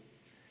cool.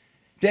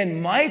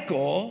 Then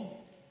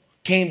Michael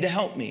came to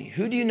help me.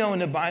 Who do you know in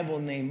the Bible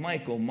named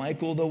Michael?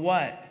 Michael the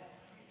what?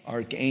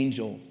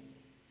 Archangel.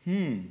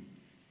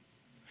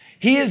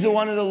 He is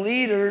one of the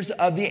leaders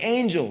of the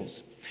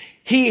angels.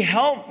 He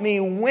helped me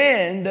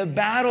win the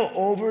battle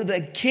over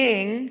the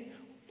king,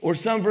 or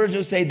some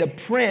versions say the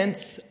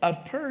prince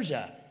of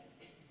Persia.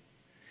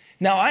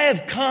 Now I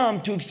have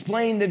come to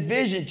explain the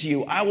vision to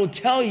you. I will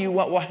tell you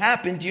what will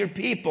happen to your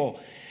people.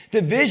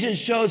 The vision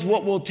shows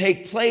what will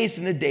take place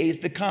in the days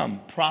to come.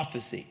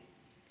 Prophecy.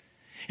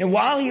 And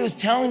while he was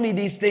telling me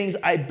these things,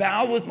 I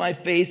bowed with my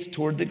face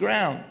toward the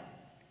ground.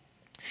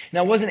 And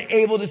I wasn't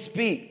able to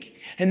speak.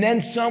 And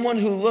then someone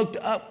who looked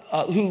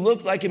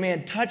like a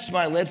man touched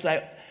my lips.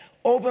 I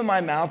opened my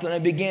mouth and I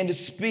began to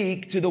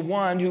speak to the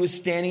one who was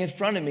standing in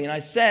front of me. And I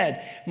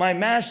said, my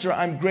master,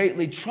 I'm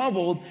greatly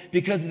troubled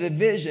because of the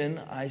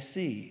vision I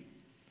see.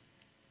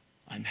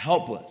 I'm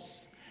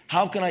helpless.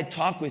 How can I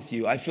talk with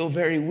you? I feel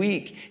very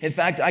weak. In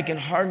fact, I can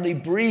hardly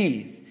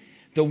breathe.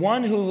 The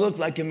one who looked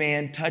like a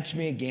man touched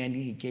me again,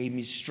 and he gave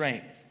me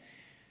strength.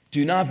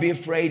 Do not be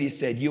afraid, he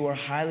said. You are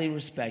highly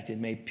respected.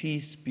 May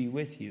peace be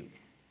with you.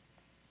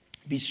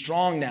 Be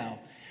strong now.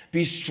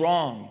 Be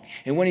strong.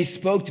 And when he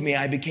spoke to me,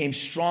 I became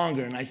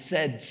stronger. And I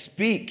said,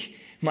 speak,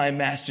 my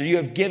master. You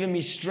have given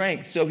me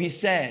strength. So he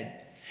said,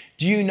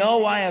 do you know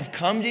why I have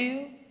come to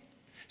you?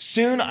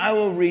 Soon I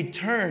will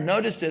return,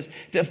 notice this,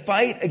 to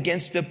fight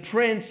against the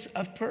prince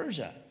of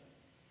Persia.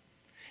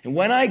 And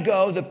when I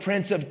go, the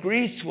prince of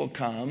Greece will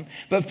come.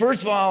 But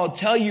first of all, I'll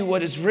tell you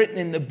what is written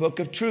in the book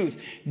of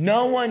truth.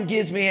 No one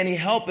gives me any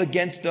help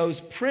against those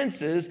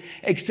princes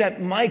except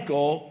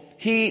Michael.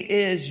 He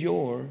is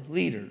your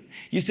leader.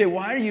 You say,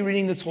 why are you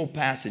reading this whole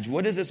passage?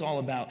 What is this all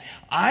about?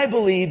 I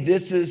believe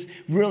this is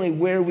really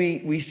where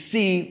we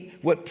see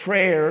what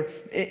prayer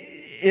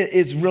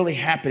is really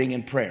happening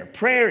in prayer.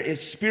 Prayer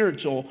is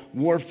spiritual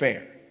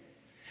warfare.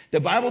 The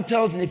Bible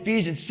tells in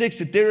Ephesians 6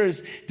 that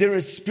there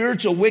is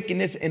spiritual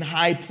wickedness in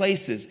high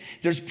places.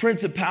 There's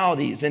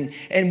principalities.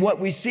 And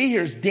what we see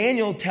here is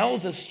Daniel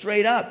tells us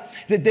straight up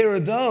that there are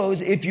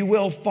those, if you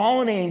will,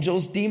 fallen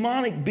angels,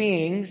 demonic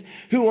beings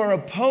who are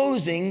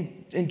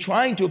opposing and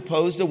trying to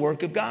oppose the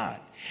work of God.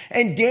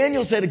 And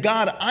Daniel said to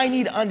God, I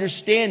need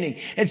understanding.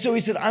 And so he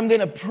said, I'm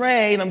going to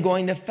pray and I'm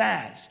going to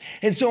fast.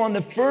 And so on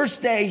the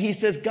first day, he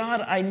says,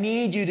 God, I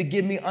need you to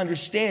give me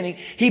understanding.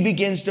 He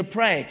begins to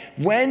pray.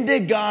 When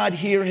did God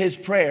hear his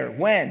prayer?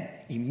 When?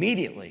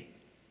 Immediately.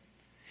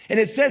 And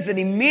it says that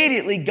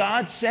immediately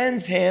God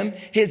sends him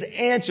his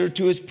answer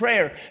to his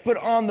prayer. But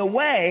on the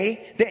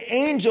way, the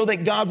angel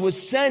that God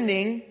was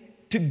sending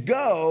to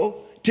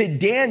go to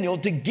Daniel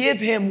to give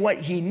him what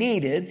he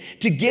needed,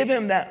 to give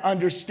him that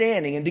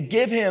understanding and to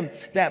give him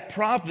that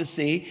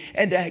prophecy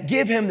and to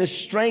give him the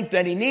strength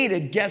that he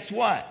needed, guess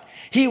what?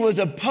 He was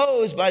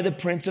opposed by the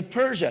prince of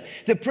Persia.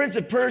 The prince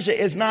of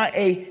Persia is not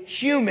a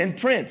human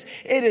prince.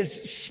 It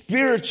is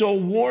spiritual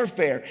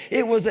warfare.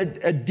 It was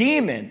a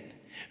demon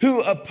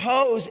who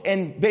opposed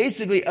and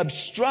basically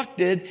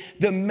obstructed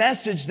the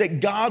message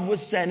that God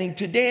was sending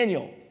to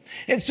Daniel.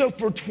 And so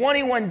for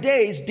 21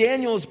 days,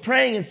 Daniel is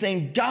praying and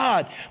saying,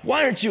 God,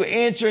 why aren't you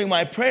answering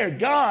my prayer?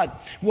 God,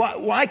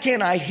 why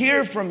can't I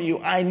hear from you?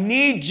 I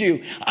need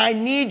you. I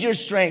need your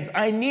strength.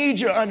 I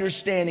need your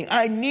understanding.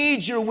 I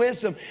need your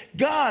wisdom.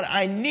 God,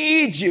 I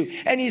need you.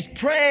 And he's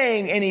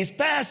praying and he's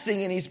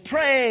fasting and he's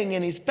praying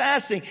and he's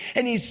fasting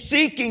and he's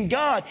seeking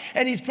God.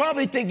 And he's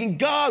probably thinking,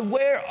 God,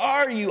 where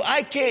are you?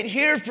 I can't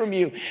hear from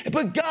you.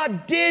 But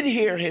God did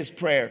hear his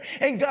prayer.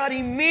 And God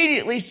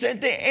immediately sent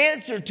the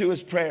answer to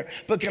his prayer.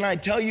 But can I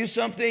tell you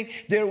something?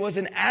 There was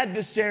an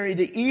adversary,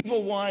 the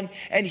evil one,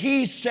 and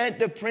he sent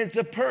the prince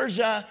of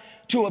Persia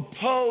to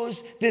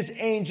oppose this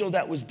angel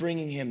that was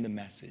bringing him the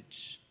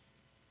message.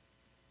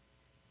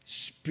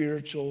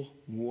 Spiritual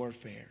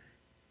warfare.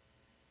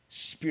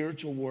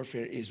 Spiritual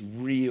warfare is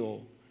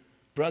real.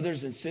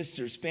 Brothers and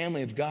sisters,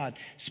 family of God,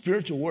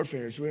 spiritual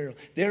warfare is real.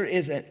 There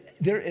is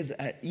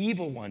an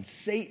evil one.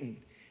 Satan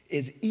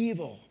is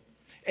evil.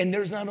 And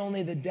there's not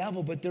only the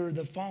devil, but there are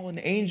the fallen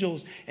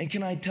angels. And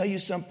can I tell you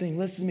something?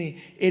 Listen to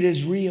me. It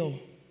is real.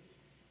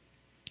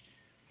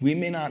 We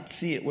may not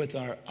see it with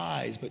our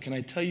eyes, but can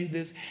I tell you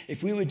this?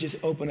 If we would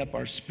just open up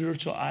our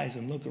spiritual eyes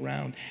and look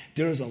around,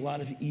 there is a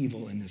lot of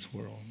evil in this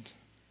world.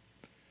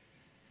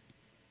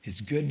 It's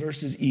good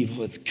versus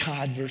evil. It's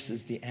God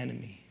versus the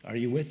enemy. Are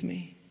you with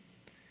me?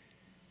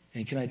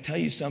 And can I tell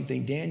you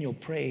something? Daniel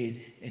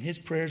prayed, and his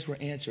prayers were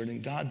answered,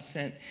 and God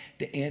sent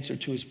the answer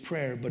to his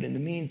prayer. But in the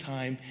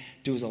meantime,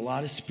 there was a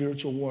lot of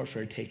spiritual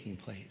warfare taking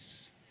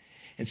place.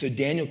 And so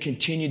Daniel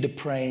continued to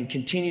pray and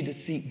continued to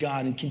seek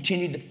God and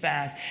continued to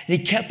fast. And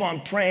he kept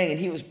on praying, and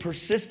he was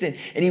persistent,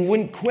 and he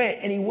wouldn't quit,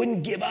 and he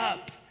wouldn't give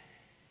up.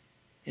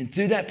 And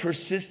through that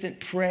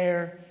persistent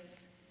prayer,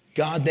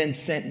 God then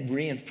sent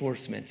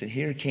reinforcements. And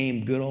here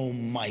came good old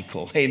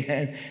Michael,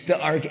 amen,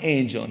 the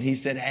archangel. And he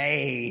said,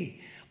 hey,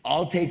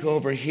 I'll take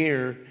over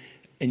here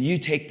and you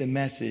take the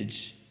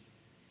message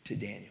to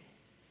Daniel.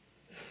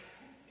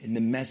 And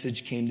the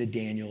message came to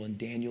Daniel, and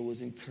Daniel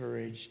was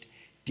encouraged.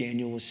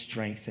 Daniel was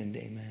strengthened,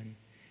 amen.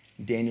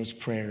 And Daniel's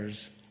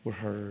prayers were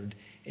heard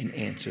and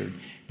answered.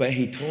 But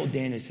he told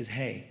Daniel, he says,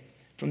 hey,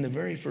 from the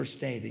very first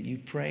day that you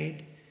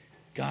prayed,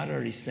 God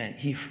already sent.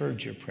 He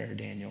heard your prayer,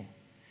 Daniel.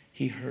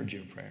 He heard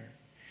your prayer.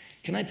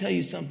 Can I tell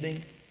you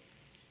something?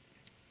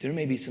 There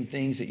may be some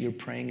things that you're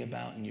praying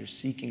about and you're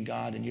seeking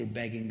God and you're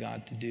begging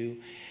God to do.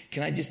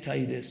 Can I just tell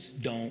you this?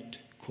 Don't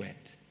quit.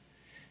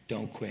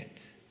 Don't quit.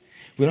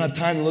 We don't have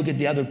time to look at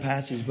the other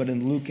passages, but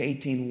in Luke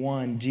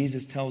 18:1,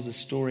 Jesus tells a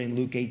story in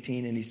Luke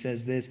 18, and he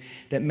says this,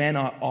 that men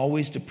ought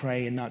always to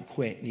pray and not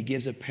quit. And he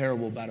gives a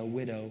parable about a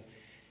widow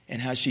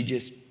and how she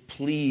just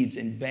pleads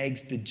and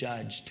begs the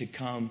judge to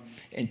come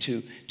and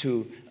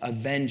to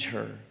avenge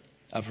her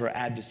of her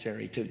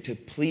adversary, to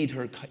plead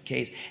her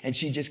case. And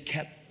she just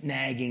kept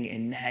nagging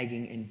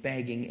and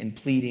begging and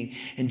pleading.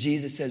 And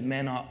Jesus says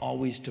men ought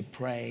always to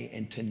pray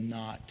and to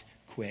not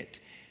quit.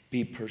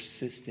 Be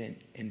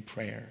persistent in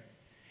prayer.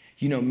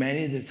 You know,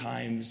 many of the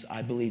times,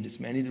 I believe this,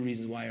 many of the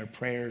reasons why our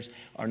prayers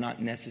are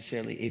not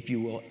necessarily, if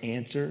you will,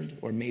 answered,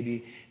 or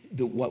maybe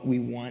what we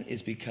want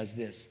is because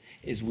this,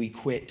 is we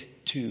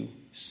quit too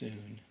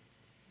soon.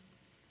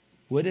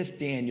 What if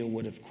Daniel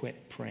would have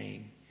quit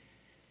praying?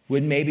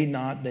 Would maybe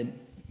not that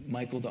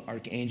Michael the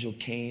archangel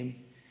came?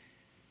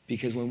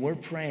 Because when we're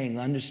praying,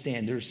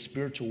 understand there's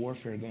spiritual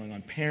warfare going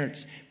on.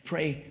 Parents,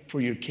 pray for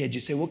your kids.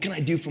 You say, what can I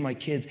do for my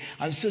kids?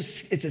 It's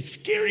a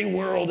scary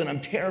world and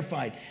I'm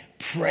terrified.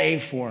 Pray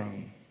for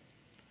them.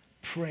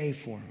 Pray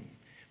for them.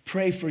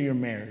 Pray for your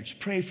marriage.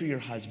 Pray for your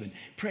husband.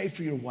 Pray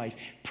for your wife.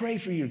 Pray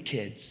for your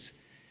kids.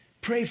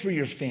 Pray for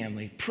your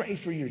family. Pray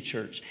for your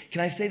church.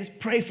 Can I say this?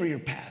 Pray for your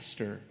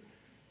pastor.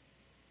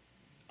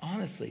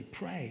 Honestly,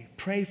 pray.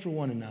 Pray for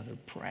one another.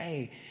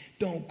 Pray.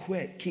 Don't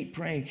quit. Keep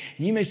praying.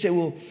 And you may say,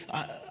 well,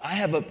 I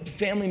have a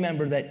family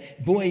member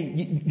that,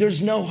 boy,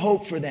 there's no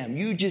hope for them.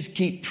 You just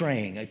keep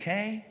praying,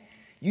 okay?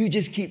 You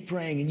just keep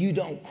praying and you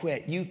don't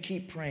quit. You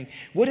keep praying.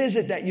 What is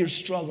it that you're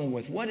struggling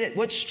with?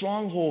 What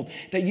stronghold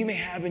that you may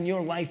have in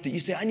your life that you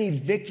say, I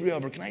need victory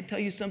over? Can I tell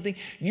you something?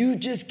 You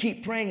just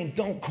keep praying and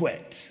don't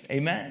quit.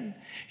 Amen?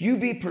 You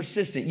be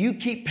persistent. You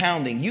keep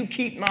pounding. You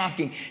keep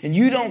knocking. And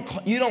you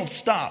don't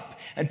stop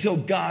until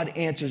God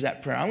answers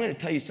that prayer. I'm going to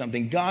tell you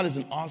something. God is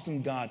an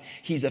awesome God.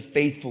 He's a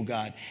faithful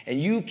God.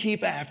 And you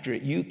keep after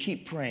it. You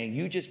keep praying.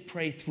 You just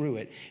pray through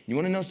it. You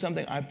want to know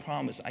something? I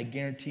promise. I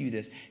guarantee you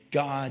this.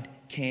 God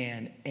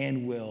can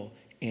and will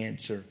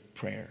answer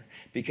prayer.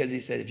 Because he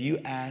said, if you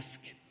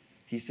ask,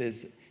 he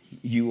says,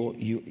 you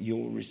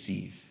will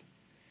receive.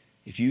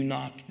 If you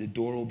knock, the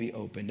door will be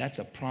open. That's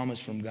a promise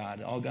from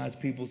God. All God's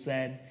people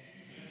said,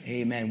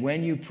 amen.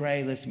 When you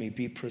pray, listen to me,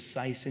 be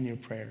precise in your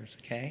prayers,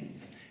 okay?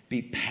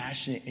 Be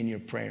passionate in your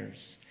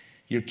prayers.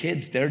 Your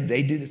kids,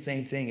 they do the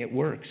same thing. It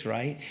works,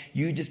 right?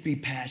 You just be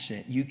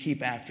passionate. You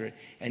keep after it.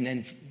 And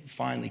then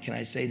finally, can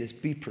I say this?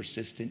 Be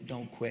persistent.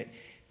 Don't quit.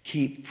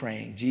 Keep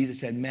praying. Jesus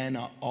said, men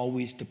are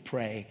always to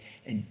pray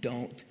and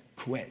don't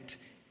quit.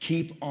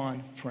 Keep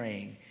on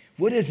praying.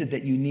 What is it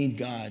that you need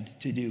God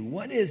to do?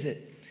 What is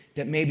it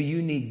that maybe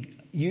you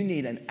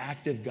need an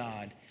active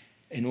God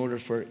in order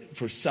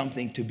for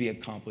something to be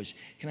accomplished?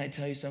 Can I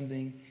tell you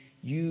something?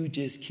 You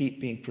just keep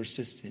being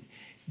persistent.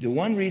 The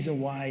one reason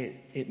why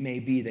it may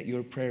be that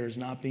your prayer is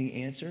not being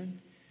answered,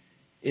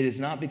 it is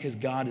not because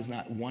God is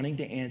not wanting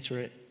to answer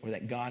it or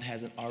that God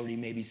hasn't already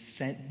maybe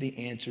sent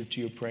the answer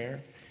to your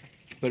prayer,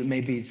 but it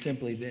may be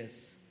simply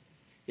this.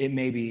 It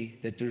may be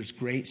that there's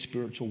great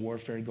spiritual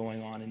warfare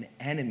going on and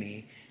the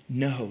enemy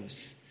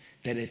knows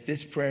that if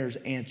this prayer is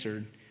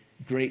answered,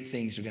 great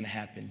things are going to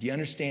happen. Do you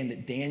understand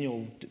that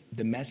Daniel,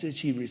 the message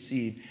he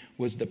received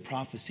was the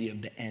prophecy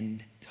of the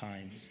end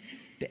times,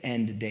 the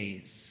end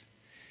days.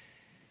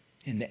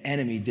 And the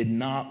enemy did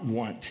not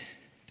want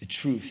the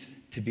truth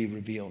to be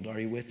revealed. Are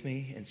you with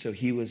me? And so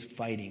he was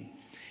fighting.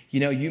 You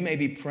know, you may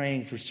be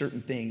praying for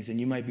certain things and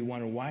you might be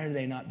wondering, why are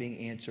they not being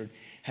answered?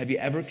 Have you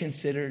ever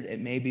considered it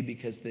may be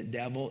because the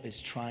devil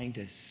is trying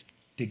to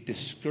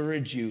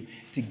discourage you,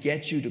 to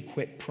get you to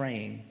quit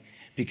praying,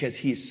 because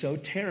he is so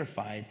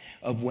terrified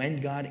of when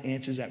God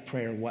answers that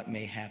prayer, what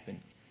may happen.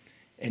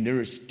 And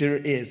there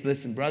is,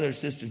 listen, brothers,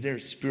 sisters, there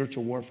is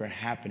spiritual warfare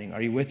happening.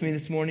 Are you with me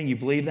this morning? You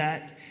believe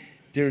that?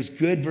 There's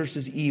good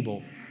versus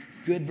evil.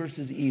 Good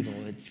versus evil.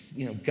 It's,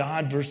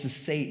 God versus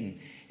Satan.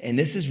 And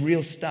this is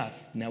real stuff.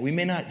 Now, we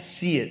may not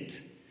see it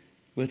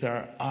with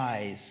our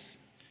eyes,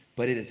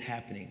 but it is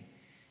happening.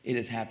 It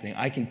is happening.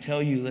 I can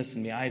tell you,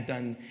 listen to me, I've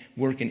done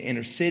work in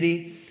inner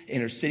city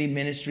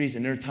ministries,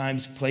 and there are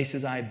times,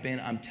 places I've been,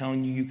 I'm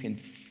telling you, you can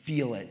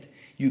feel it.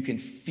 You can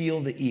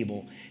feel the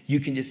evil. You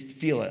can just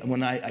feel it.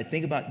 When I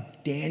think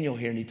about Daniel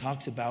here, and he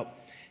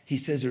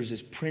says there's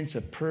this prince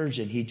of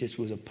Persia, and he just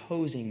was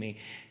opposing me.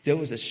 There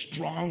was a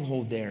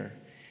stronghold there.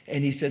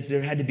 And he says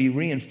there had to be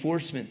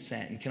reinforcements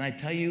sent. And can I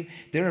tell you,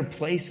 there are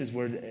places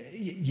where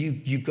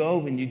you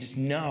go and you just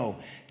know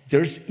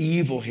there's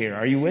evil here.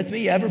 Are you with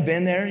me? You ever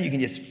been there? You can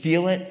just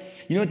feel it.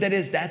 You know what that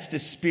is? That's the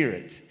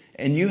Spirit.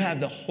 And you have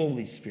the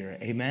Holy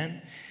Spirit.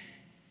 Amen?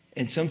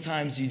 And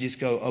sometimes you just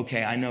go,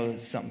 okay, I know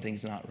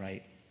something's not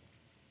right.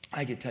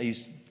 I could tell you,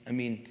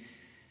 my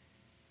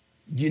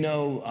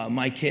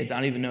kids, I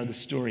don't even know the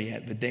story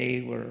yet, but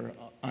they were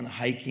on a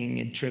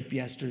hiking trip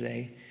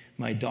yesterday.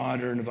 My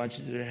daughter and a bunch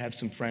of them have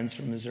some friends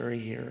from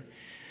Missouri here.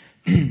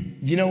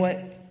 You know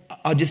what?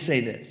 I'll just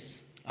say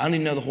this. I don't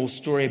even know the whole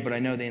story, but I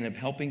know they ended up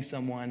helping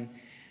someone.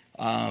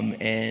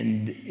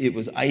 And it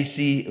was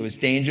icy. It was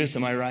dangerous.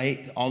 Am I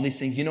right? All these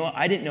things. You know what?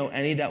 I didn't know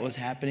any of that was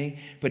happening.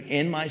 But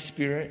in my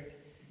spirit,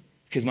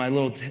 because my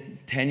little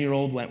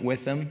 10-year-old went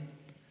with them,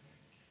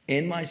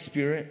 in my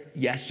spirit,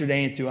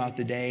 yesterday and throughout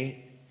the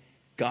day,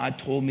 God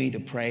told me to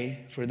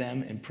pray for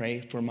them and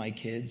pray for my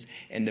kids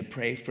and to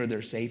pray for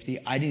their safety.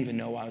 I didn't even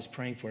know I was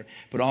praying for it.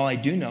 But all I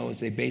do know is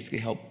they basically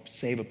helped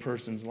save a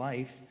person's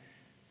life.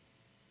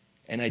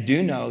 And I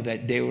do know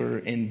that they were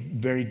in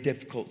very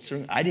difficult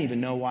circumstances. I didn't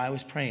even know why I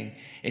was praying.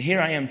 And here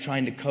I am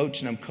trying to coach,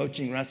 and I'm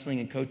coaching wrestling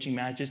and coaching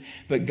matches.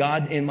 But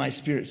God in my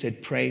spirit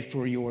said, pray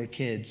for your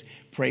kids.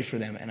 Pray for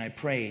them. And I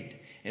prayed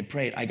and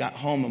prayed. I got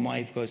home, and my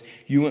wife goes,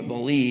 you wouldn't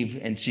believe.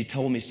 And she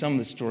told me some of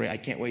the story. I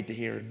can't wait to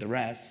hear the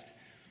rest.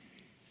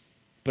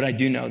 But I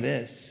do know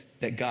this,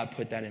 that God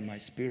put that in my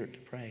spirit to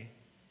pray.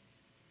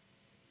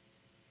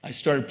 I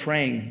started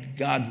praying,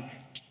 God,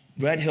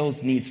 Red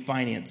Hills needs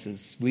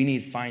finances. We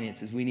need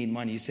finances. We need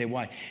money. You say,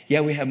 why? Yeah,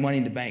 we have money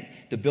in the bank.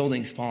 The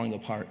building's falling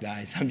apart,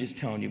 guys. I'm just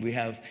telling you. We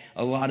have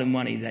a lot of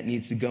money that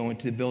needs to go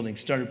into the building.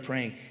 Started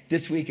praying.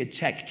 This week, a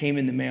check came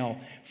in the mail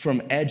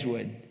from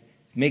Edgewood.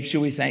 Make sure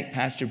we thank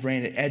Pastor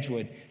Brandon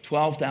Edgewood.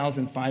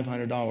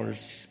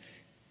 $12,500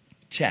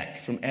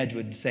 check from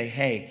Edgewood to say,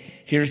 hey,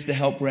 here's to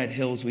help Red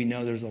Hills. We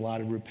know there's a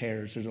lot of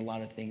repairs. There's a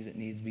lot of things that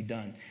need to be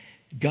done.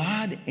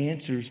 God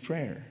answers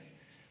prayer.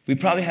 We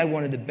probably had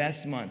one of the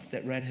best months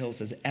that Red Hills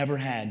has ever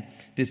had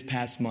this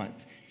past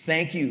month.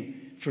 Thank you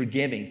for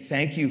giving.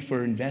 Thank you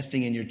for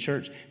investing in your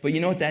church. But you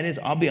know what that is?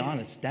 I'll be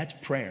honest. That's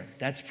prayer.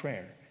 That's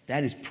prayer.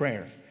 That is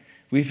prayer.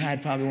 We've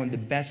had probably one of the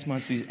best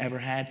months we've ever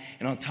had.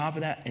 And on top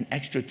of that, an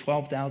extra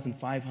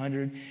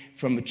 $12,500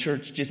 from a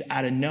church just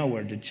out of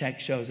nowhere. The check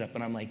shows up.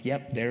 And I'm like,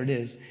 yep, there it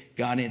is.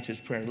 God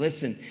answers prayer.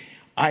 Listen,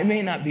 I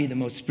may not be the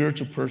most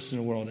spiritual person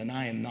in the world, and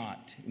I am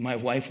not. My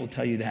wife will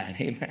tell you that.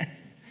 Amen.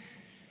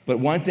 But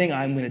one thing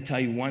I'm going to tell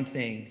you, one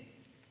thing,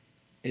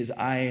 is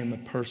I am a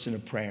person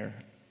of prayer.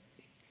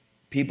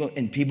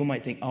 People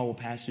might think, oh, well,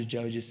 Pastor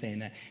Joe is just saying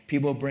that.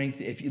 People bring,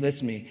 if you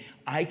listen to me,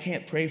 I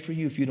can't pray for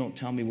you if you don't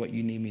tell me what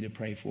you need me to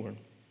pray for.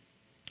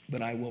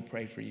 But I will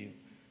pray for you.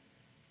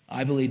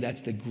 I believe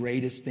that's the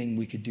greatest thing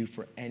we could do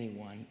for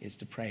anyone is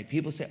to pray.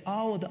 People say,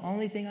 oh, well, the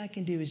only thing I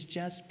can do is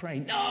just pray.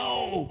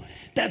 No,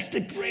 that's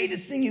the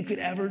greatest thing you could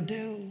ever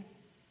do.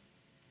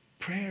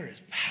 Prayer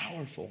is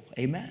powerful.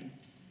 Amen.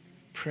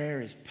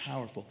 Prayer is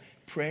powerful.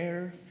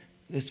 Prayer,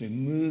 listen,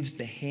 moves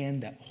the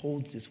hand that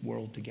holds this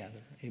world together.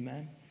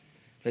 Amen.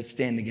 Let's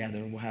stand together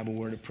and we'll have a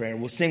word of prayer.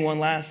 We'll sing one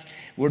last.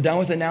 We're done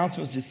with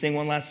announcements. Just sing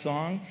one last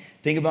song.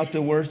 Think about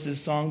the words of the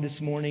song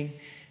this morning.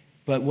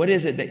 But what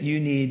is it that you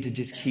need to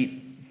just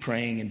keep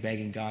praying and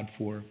begging God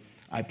for?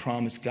 I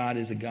promise God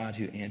is a God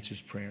who answers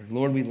prayer.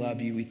 Lord, we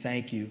love you. We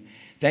thank you.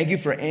 Thank you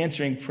for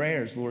answering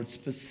prayers, Lord,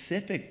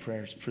 specific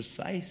prayers,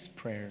 precise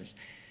prayers.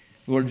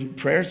 Lord,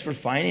 prayers for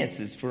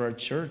finances for our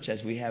church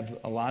as we have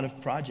a lot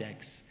of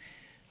projects.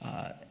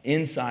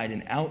 Inside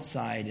and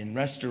outside and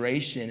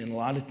restoration and a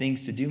lot of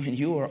things to do, and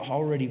you are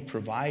already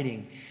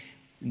providing.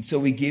 And so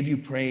we give you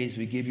praise,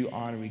 we give you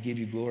honor, we give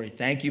you glory.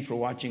 Thank you for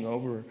watching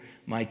over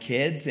my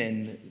kids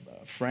and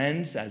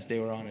friends as they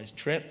were on a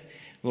trip.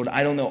 Lord,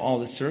 I don't know all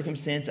the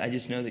circumstance. I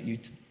just know that you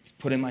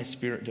put in my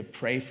spirit to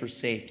pray for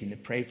safety and to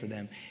pray for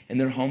them and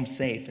they're home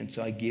safe. And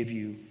so I give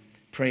you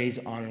praise,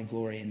 honor, and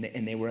glory.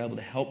 And they were able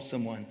to help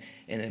someone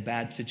in a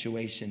bad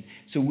situation.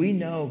 So we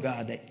know,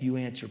 God, that you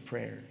answer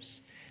prayers.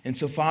 And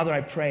so, Father,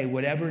 I pray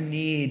whatever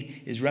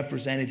need is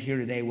represented here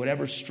today,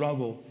 whatever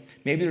struggle,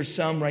 maybe there's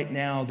some right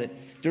now that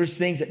there's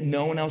things that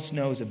no one else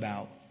knows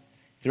about.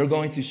 They're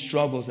going through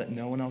struggles that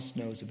no one else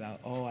knows about.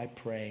 Oh, I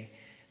pray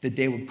that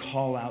they would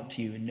call out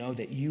to you and know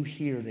that you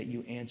hear, that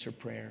you answer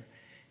prayer,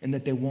 and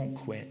that they won't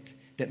quit,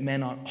 that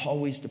men ought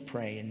always to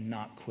pray and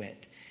not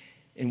quit.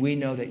 And we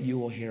know that you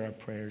will hear our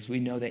prayers.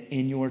 We know that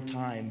in your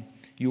time,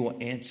 you will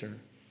answer.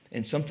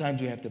 And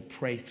sometimes we have to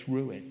pray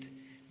through it.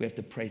 We have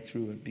to pray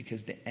through it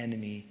because the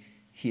enemy,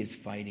 he is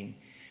fighting.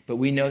 But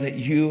we know that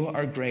you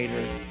are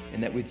greater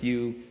and that with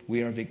you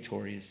we are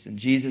victorious. In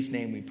Jesus'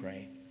 name we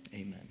pray.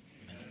 Amen.